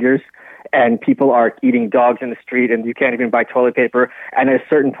 4 figures. And people are eating dogs in the street, and you can't even buy toilet paper. And at a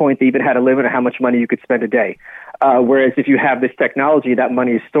certain point, they even had a limit on how much money you could spend a day. Whereas if you have this technology, that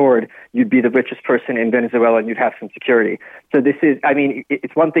money is stored, you'd be the richest person in Venezuela, and you'd have some security. So this is, I mean,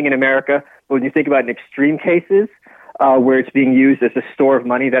 it's one thing in America, but when you think about in extreme cases, where it's being used as a store of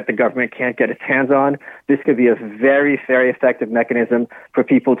money that the government can't get its hands on, this could be a very, very effective mechanism for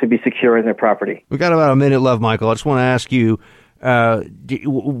people to be secure in their property. We've got about a minute left, Michael. I just want to ask you,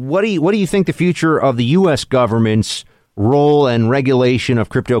 what do you think the future of the U.S. government's role and regulation of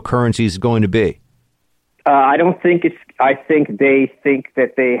cryptocurrencies is going to be? I think they think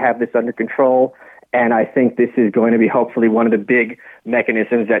that they have this under control, and I think this is going to be hopefully one of the big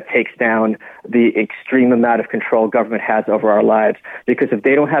mechanisms that takes down the extreme amount of control government has over our lives. Because if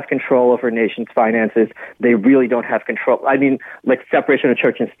they don't have control over a nation's finances, they really don't have control. I mean, like separation of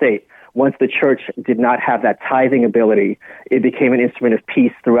church and state. Once the church did not have that tithing ability, it became an instrument of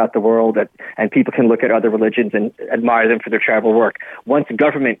peace throughout the world, and people can look at other religions and admire them for their charitable work. Once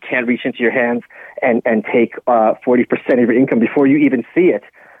government can't reach into your hands and take 40% of your income before you even see it,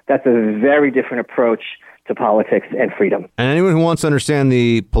 that's a very different approach to politics and freedom. And anyone who wants to understand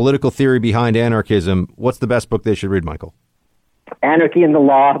the political theory behind anarchism, what's the best book they should read, Michael? Anarchy and the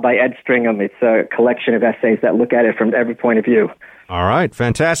Law by Ed Stringham. It's a collection of essays that look at it from every point of view. All right.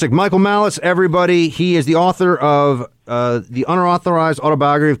 Fantastic. Michael Malice, everybody. He is the author of The Unauthorized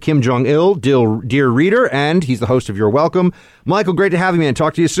Autobiography of Kim Jong-il, Dear Reader, and he's the host of You're Welcome. Michael, great to have you, man.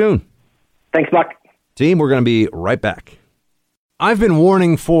 Talk to you soon. Thanks, Buck. Team, we're going to be right back. I've been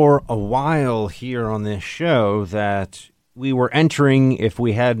warning for a while here on this show that we were entering, if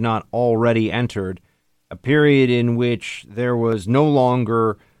we had not already entered, a period in which there was no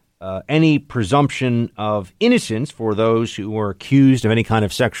longer any presumption of innocence for those who were accused of any kind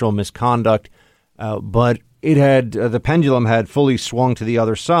of sexual misconduct, but it had the pendulum had fully swung to the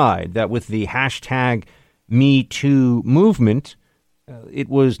other side, that with the hashtag Me Too movement, it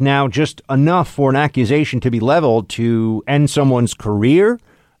was now just enough for an accusation to be leveled to end someone's career,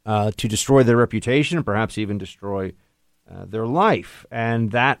 to destroy their reputation, and perhaps even destroy their life.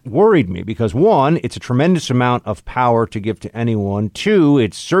 And that worried me because, one, it's a tremendous amount of power to give to anyone. Two,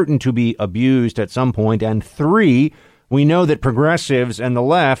 it's certain to be abused at some point. And three, we know that progressives and the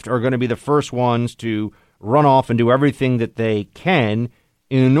left are going to be the first ones to run off and do everything that they can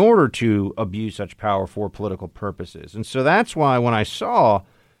in order to abuse such power for political purposes. And so that's why when I saw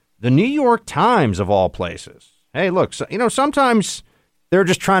the New York Times, of all places, hey, look, so, sometimes they're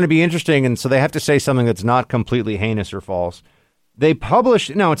just trying to be interesting, and so they have to say something that's not completely heinous or false. They published,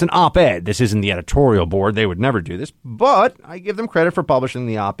 it's an op-ed. This isn't the editorial board. They would never do this, but I give them credit for publishing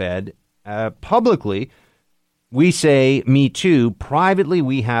the op-ed publicly. We say, Me Too. Privately,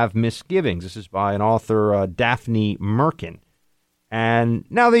 we have misgivings. This is by an author, Daphne Merkin. And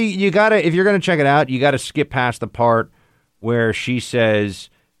now you gotta, if you're going to check it out, you got to skip past the part where she says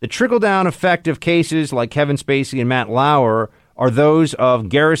the trickle-down effect of cases like Kevin Spacey and Matt Lauer are those of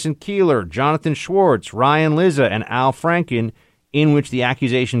Garrison Keillor, Jonathan Schwartz, Ryan Lizza, and Al Franken, in which the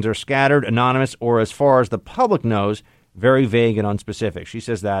accusations are scattered, anonymous, or as far as the public knows, very vague and unspecific. She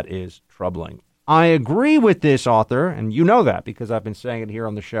says that is troubling. I agree with this author, and you know that because I've been saying it here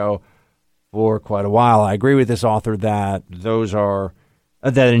on the show for quite a while. I agree with this author that those are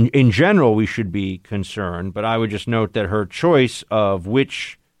that in general we should be concerned, but I would just note that her choice of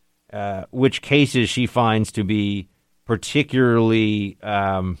which cases she finds to be particularly,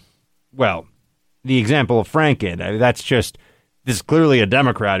 the example of Franken, this is clearly a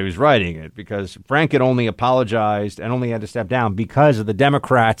Democrat who's writing it, because Franken only apologized and only had to step down because of the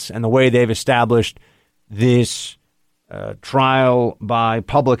Democrats and the way they've established this trial by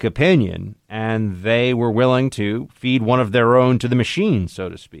public opinion, and they were willing to feed one of their own to the machine, so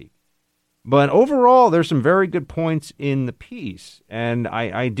to speak. But overall, there's some very good points in the piece, and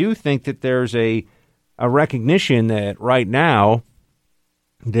I do think that there's a recognition that right now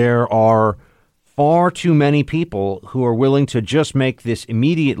there are far too many people who are willing to just make this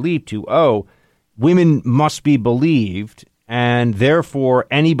immediate leap to, women must be believed, and therefore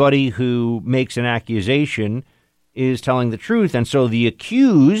anybody who makes an accusation is telling the truth, and so the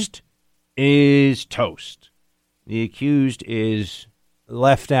accused is toast. The accused is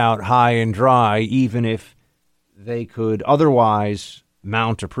left out high and dry, even if they could otherwise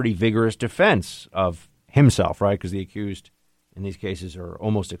mount a pretty vigorous defense of himself, right? Because the accused in these cases are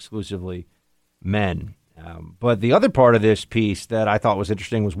almost exclusively men. But the other part of this piece that I thought was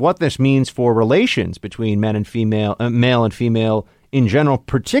interesting was what this means for relations between men and female, male and female in general,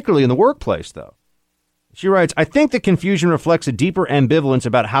 particularly in the workplace, though. She writes, I think the confusion reflects a deeper ambivalence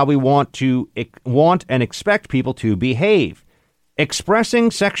about how we want and expect people to behave.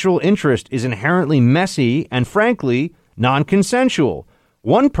 Expressing sexual interest is inherently messy and, frankly, non-consensual.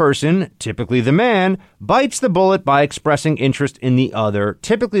 One person, typically the man, bites the bullet by expressing interest in the other,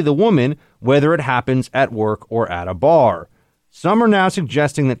 typically the woman, whether it happens at work or at a bar. Some are now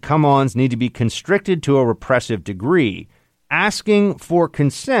suggesting that come-ons need to be constricted to a repressive degree. Asking for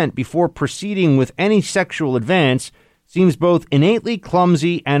consent before proceeding with any sexual advance seems both innately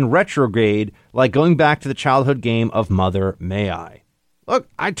clumsy and retrograde, like going back to the childhood game of Mother May I. Look,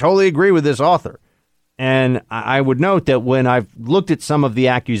 I totally agree with this author. And I would note that when I've looked at some of the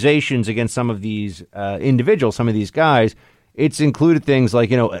accusations against some of these individuals, some of these guys, it's included things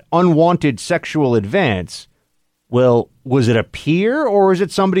like, unwanted sexual advance. Well, was it a peer or is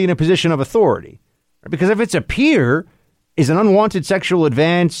it somebody in a position of authority? Because if it's a peer, is an unwanted sexual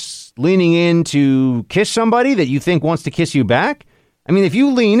advance leaning in to kiss somebody that you think wants to kiss you back? I mean, if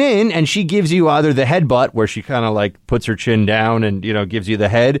you lean in and she gives you either the headbutt, where she kind of like puts her chin down and, gives you the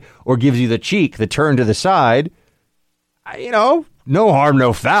head, or gives you the cheek, the turn to the side, no harm,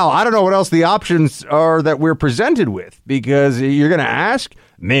 no foul. I don't know what else the options are that we're presented with, because you're going to ask,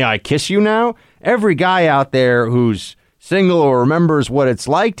 may I kiss you now? Every guy out there who's single or remembers what it's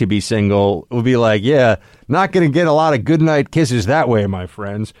like to be single will be like, yeah, not going to get a lot of goodnight kisses that way, my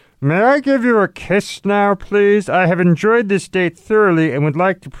friends. May I give you a kiss now, please? I have enjoyed this date thoroughly and would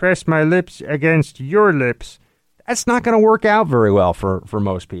like to press my lips against your lips. That's not going to work out very well for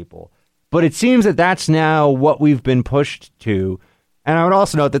most people. But it seems that that's now what we've been pushed to. And I would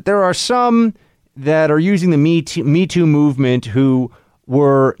also note that there are some that are using the Me Too movement who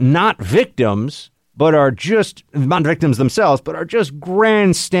were not victims, but are just not victims themselves, but are just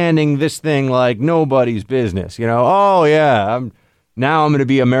grandstanding this thing like nobody's business. I'm going to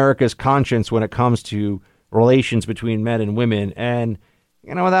be America's conscience when it comes to relations between men and women. And,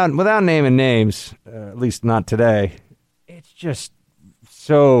 without naming names, at least not today, it's just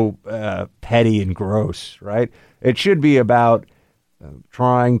so petty and gross, right? It should be about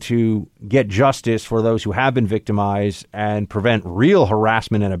trying to get justice for those who have been victimized and prevent real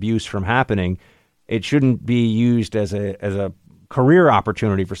harassment and abuse from happening. It shouldn't be used as a career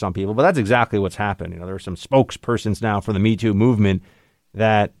opportunity for some people, but that's exactly what's happened. There are some spokespersons now for the Me Too movement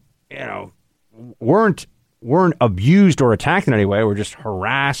that, weren't abused or attacked in any way. Were just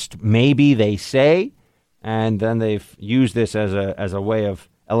harassed, maybe they say, and then they've used this as a way of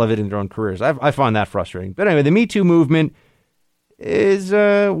elevating their own careers. I find that frustrating. But anyway, the Me Too movement is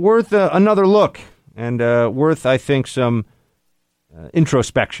worth another look and worth, I think, some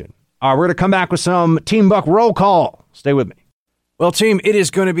introspection. All right, we're going to come back with some Team Buck roll call. Stay with me. Well, team, it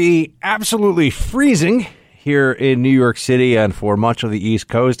is going to be absolutely freezing here in New York City and for much of the East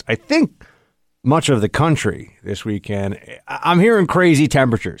Coast. I think much of the country this weekend. I'm hearing crazy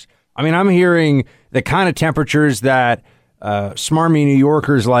temperatures. I mean, I'm hearing the kind of temperatures that smarmy New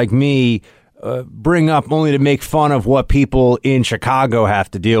Yorkers like me bring up only to make fun of what people in Chicago have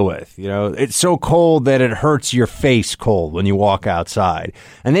to deal with. You know, it's so cold that it hurts your face cold when you walk outside.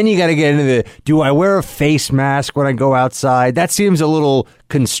 And then you got to get into the, do I wear a face mask when I go outside? That seems a little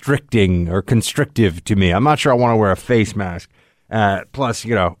constricting or constrictive to me. I'm not sure I want to wear a face mask. Plus,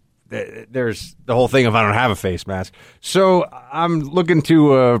 you know, there's the whole thing if I don't have a face mask. So I'm looking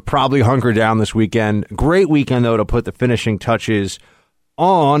to probably hunker down this weekend. Great weekend, though, to put the finishing touches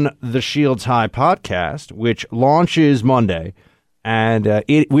on the Shields High podcast, which launches Monday. And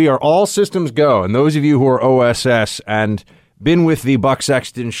we are all systems go. And those of you who are OSS and been with the Buck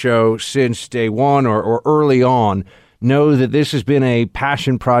Sexton show since day one or early on know that this has been a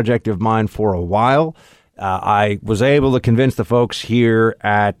passion project of mine for a while. I was able to convince the folks here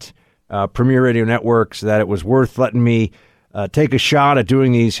at Premier Radio Networks that it was worth letting me take a shot at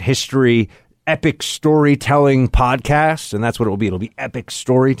doing these history epic storytelling podcasts, and that's what it will be. It'll be epic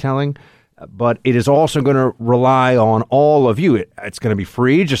storytelling, but it is also going to rely on all of you. It's going to be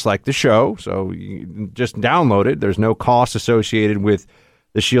free, just like the show, so you just download it. There's no cost associated with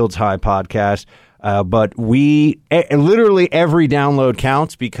the Shields High podcast, but literally every download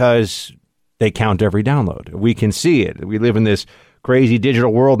counts because they count every download. We can see it. We live in this crazy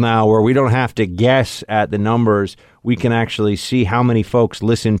digital world now where we don't have to guess at the numbers. We can actually see how many folks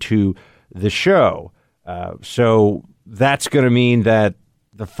listen to the show. So that's going to mean that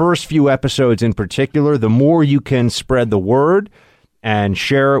the first few episodes in particular, the more you can spread the word and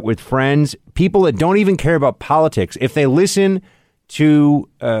share it with friends, people that don't even care about politics, if they listen to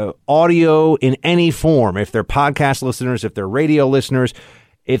audio in any form, if they're podcast listeners, if they're radio listeners,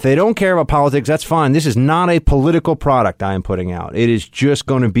 if they don't care about politics, that's fine. This is not a political product I am putting out. It is just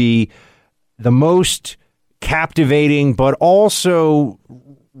going to be the most captivating, but also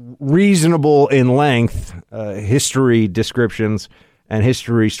reasonable in length history descriptions and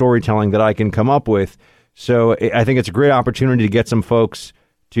history storytelling that I can come up with. So I think it's a great opportunity to get some folks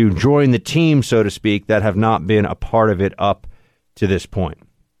to join the team, so to speak, that have not been a part of it up to this point.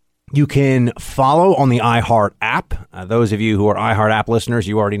 You can follow on the iHeart app. Those of you who are iHeart app listeners,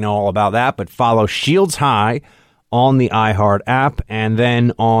 you already know all about that, but follow Shields High on the iHeart app, and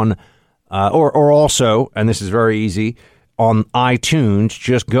then on, or also, and this is very easy, on iTunes,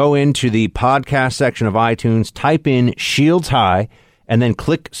 just go into the podcast section of iTunes, type in Shields High, and then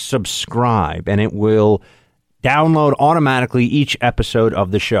click subscribe, and it will download automatically each episode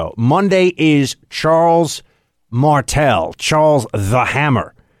of the show. Monday is Charles Martel, Charles the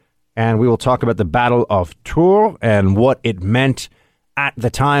Hammer, and we will talk about the Battle of Tours and what it meant at the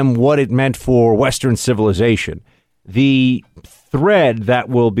time, what it meant for Western civilization. The thread that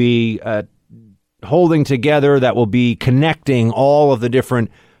will be holding together, that will be connecting all of the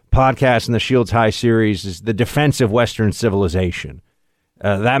different podcasts in the Shields High series, is the defense of Western civilization.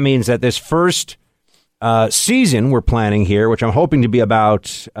 That means that this first season we're planning here, which I'm hoping to be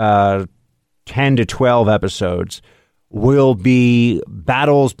about 10 to 12 episodes, will be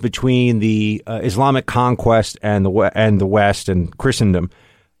battles between the Islamic conquest and the West and Christendom.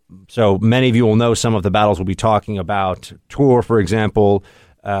 So many of you will know some of the battles we'll be talking about. Tours, for example,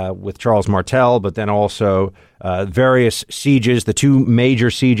 with Charles Martel, but then also various sieges, the two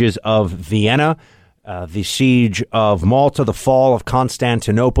major sieges of Vienna, the siege of Malta, the fall of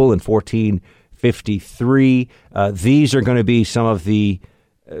Constantinople in 1453. These are going to be some of the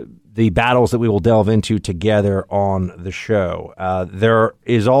battles that we will delve into together on the show. There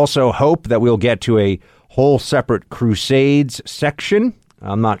is also hope that we'll get to a whole separate Crusades section.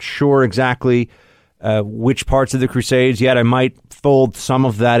 I'm not sure exactly which parts of the Crusades yet. I might fold some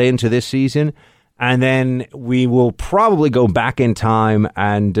of that into this season. And then we will probably go back in time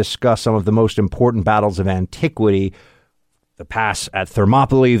and discuss some of the most important battles of antiquity. The pass at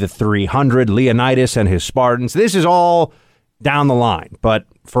Thermopylae, the 300, Leonidas and his Spartans. This is all down the line. But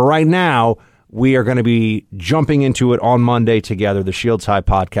for right now, we are going to be jumping into it on Monday together, the Shields High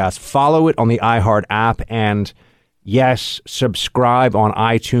podcast. Follow it on the iHeart app. And yes, subscribe on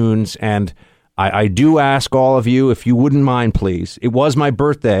iTunes. And I do ask all of you, if you wouldn't mind, please. It was my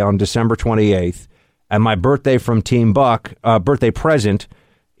birthday on December 28th. And my birthday from Team Buck, birthday present,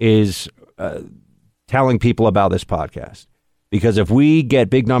 is telling people about this podcast. Because if we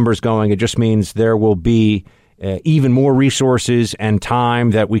get big numbers going, it just means there will be even more resources and time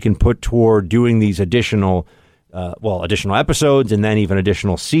that we can put toward doing these additional episodes and then even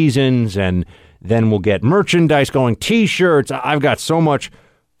additional seasons. And then we'll get merchandise going, T-shirts. I've got so much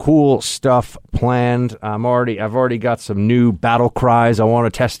cool stuff planned. I've already got some new battle cries I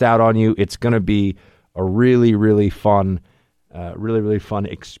want to test out on you. It's going to be a really, really fun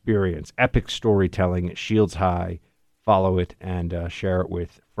experience. Epic storytelling at Shields High follow it and share it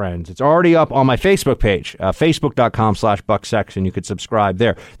with friends. It's already up on my Facebook page, facebook.com/BuckSection. You could subscribe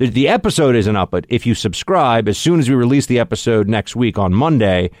there. The episode isn't up, but if you subscribe, as soon as we release the episode next week on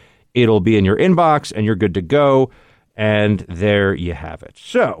Monday, it'll be in your inbox and you're good to go. And there you have it.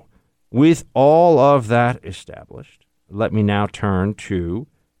 So, with all of that established, let me now turn to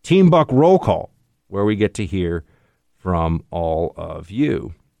Team Buck Roll Call, where we get to hear from all of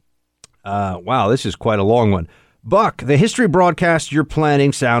you. Wow, this is quite a long one. Buck, the history broadcasts you're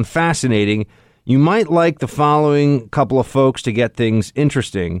planning sound fascinating. You might like the following couple of folks to get things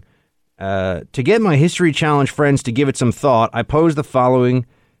interesting. To get my History Challenge friends to give it some thought, I pose the following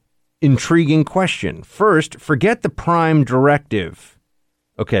intriguing question. First, forget the prime directive.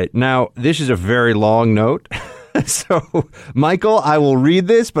 Okay, now, this is a very long note. So, Michael, I will read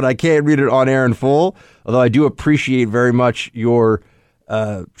this, but I can't read it on air in full, although I do appreciate very much your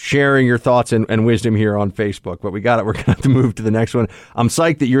sharing your thoughts and wisdom here on Facebook. But we're going to have to move to the next one. I'm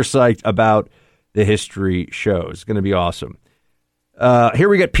psyched that you're psyched about the history show. It's going to be awesome. Here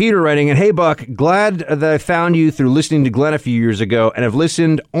we got Peter writing, and hey, Buck, glad that I found you through listening to Glenn a few years ago and have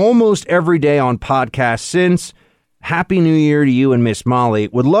listened almost every day on podcasts since. Happy New Year to you and Miss Molly.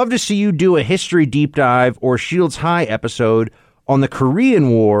 Would love to see you do a history deep dive or Shields High episode on the Korean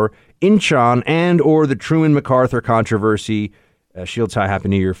War, Incheon, and or the Truman MacArthur controversy. Shields High, Happy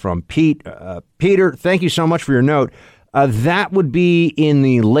New Year from Pete. Peter, thank you so much for your note. That would be in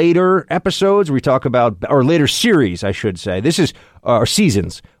the later episodes we talk about, or later series, I should say. This is our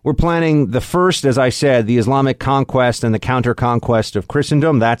seasons. We're planning the first, as I said, the Islamic conquest and the counter-conquest of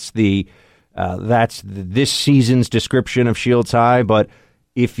Christendom. That's this season's description of Shields High. But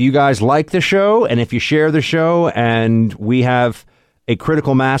if you guys like the show and if you share the show and we have a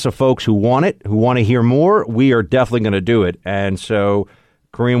critical mass of folks who want it, who want to hear more, we are definitely going to do it. And so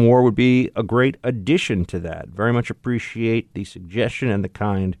Korean War would be a great addition to that. Very much appreciate the suggestion and the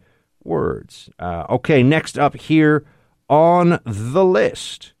kind words. Okay, next up here on the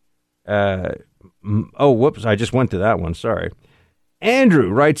list. Whoops, I just went to that one. Sorry. Andrew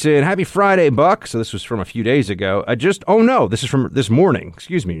writes in, Happy Friday, Buck. So this was from a few days ago. This is from this morning.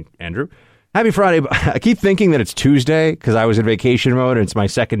 Excuse me, Andrew. Happy Friday. I keep thinking that it's Tuesday because I was in vacation mode and it's my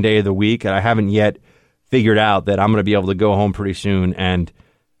second day of the week and I haven't yet figured out that I'm going to be able to go home pretty soon and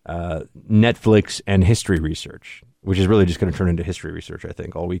Netflix and history research, which is really just going to turn into history research, I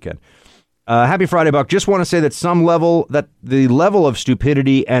think, all weekend. Happy Friday, Buck. Just want to say that the level of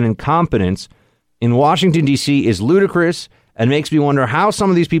stupidity and incompetence in Washington, D.C. is ludicrous and makes me wonder how some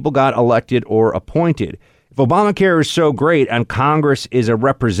of these people got elected or appointed. If Obamacare is so great and Congress is a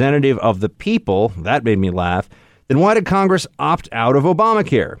representative of the people, that made me laugh, then why did Congress opt out of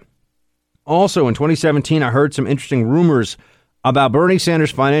Obamacare? Also, in 2017, I heard some interesting rumors about Bernie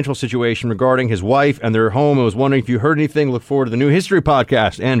Sanders' financial situation regarding his wife and their home. I was wondering if you heard anything. Look forward to the new history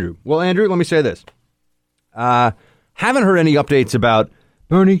podcast, Andrew. Well, Andrew, let me say this. Haven't heard any updates about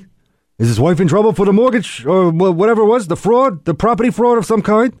Bernie. Is his wife in trouble for the mortgage or whatever it was, the fraud, the property fraud of some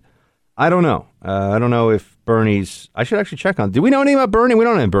kind? I don't know. I don't know if Bernie's... I should actually check on... Do we know anything about Bernie? We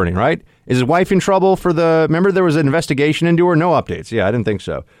don't know Bernie, right? Is his wife in trouble for the... Remember there was an investigation into her? No updates. Yeah, I didn't think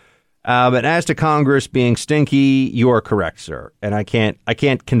so. But as to Congress being stinky, you are correct, sir. And I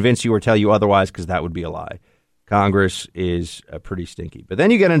can't convince you or tell you otherwise because that would be a lie. Congress is pretty stinky. But then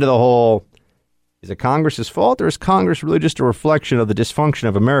you get into the whole... Is it Congress's fault or is Congress really just a reflection of the dysfunction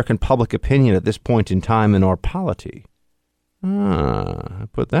of American public opinion at this point in time in our polity?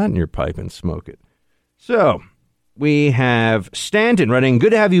 Put that in your pipe and smoke it. So, we have Stanton writing, good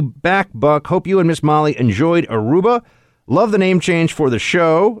to have you back, Buck. Hope you and Miss Molly enjoyed Aruba. Love the name change for the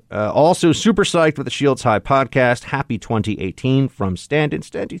show. Also, super psyched with the Shields High podcast. Happy 2018 from Stanton.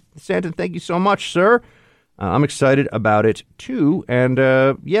 Stanton, thank you so much, sir. I'm excited about it, too. And,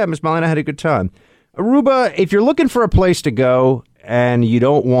 Miss Molly and I had a good time. Aruba, if you're looking for a place to go and you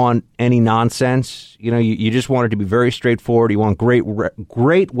don't want any nonsense, you just want it to be very straightforward. You want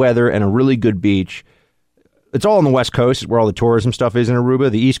great weather and a really good beach. It's all on the West Coast where all the tourism stuff is in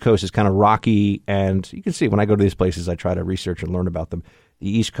Aruba. The East Coast is kind of rocky, and you can see when I go to these places, I try to research and learn about them. The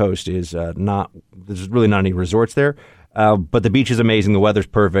East Coast is there's really not any resorts there, but the beach is amazing, the weather's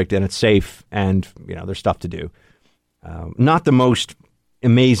perfect, and it's safe, and there's stuff to do. Not the most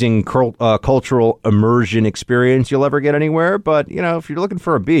amazing cultural immersion experience you'll ever get anywhere, but if you're looking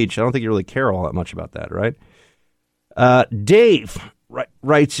for a beach, I don't think you really care all that much about that, right? Dave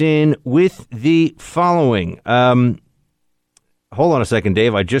writes in with the following. Hold on a second,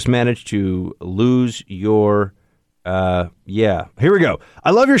 Dave. I just managed to lose your... Here we go. I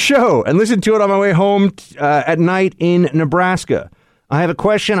love your show and listen to it on my way home at night in Nebraska. I have a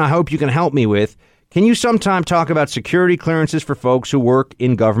question I hope you can help me with. Can you sometime talk about security clearances for folks who work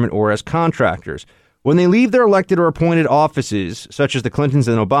in government or as contractors? When they leave their elected or appointed offices, such as the Clintons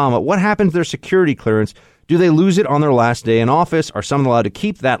and Obama, what happens to their security clearance? Do they lose it on their last day in office? Are some allowed to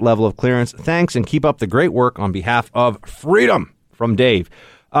keep that level of clearance? Thanks, and keep up the great work on behalf of freedom. From Dave.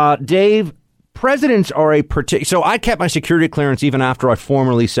 Dave, presidents are a particular... So I kept my security clearance even after I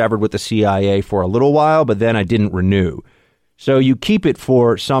formally severed with the CIA for a little while, but then I didn't renew. So you keep it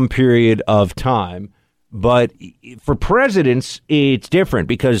for some period of time. But for presidents, it's different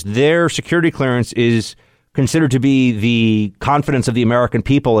because their security clearance is considered to be the confidence of the American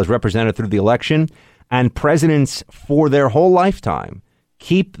people as represented through the election. And presidents, for their whole lifetime,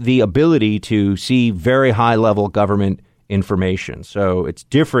 keep the ability to see very high-level government information. So it's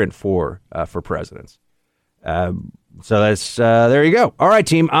different for presidents. So that's there you go. All right,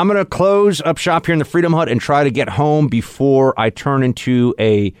 team. I'm going to close up shop here in the Freedom Hut and try to get home before I turn into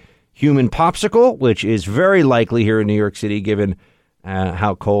a human popsicle, which is very likely here in New York City, given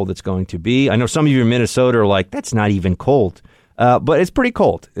how cold it's going to be. I know some of you in Minnesota are like, that's not even cold. But it's pretty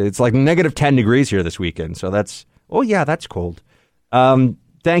cold. It's like negative 10 degrees here this weekend. So that's cold.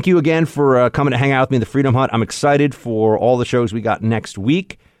 Thank you again for coming to hang out with me in the Freedom Hut. I'm excited for all the shows we got next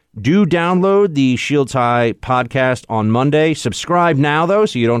week. Do download the Shields High podcast on Monday. Subscribe now, though,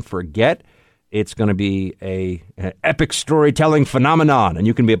 so you don't forget. It's going to be an epic storytelling phenomenon, and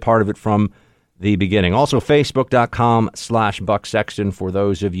you can be a part of it from the beginning. Also, Facebook.com/Buck Sexton for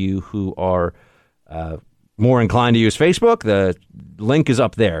those of you who are more inclined to use Facebook. The link is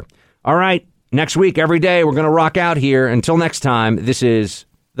up there. All right. Next week, every day, we're going to rock out here. Until next time, this is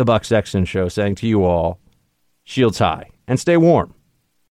the Buck Sexton Show saying to you all, Shields high and stay warm.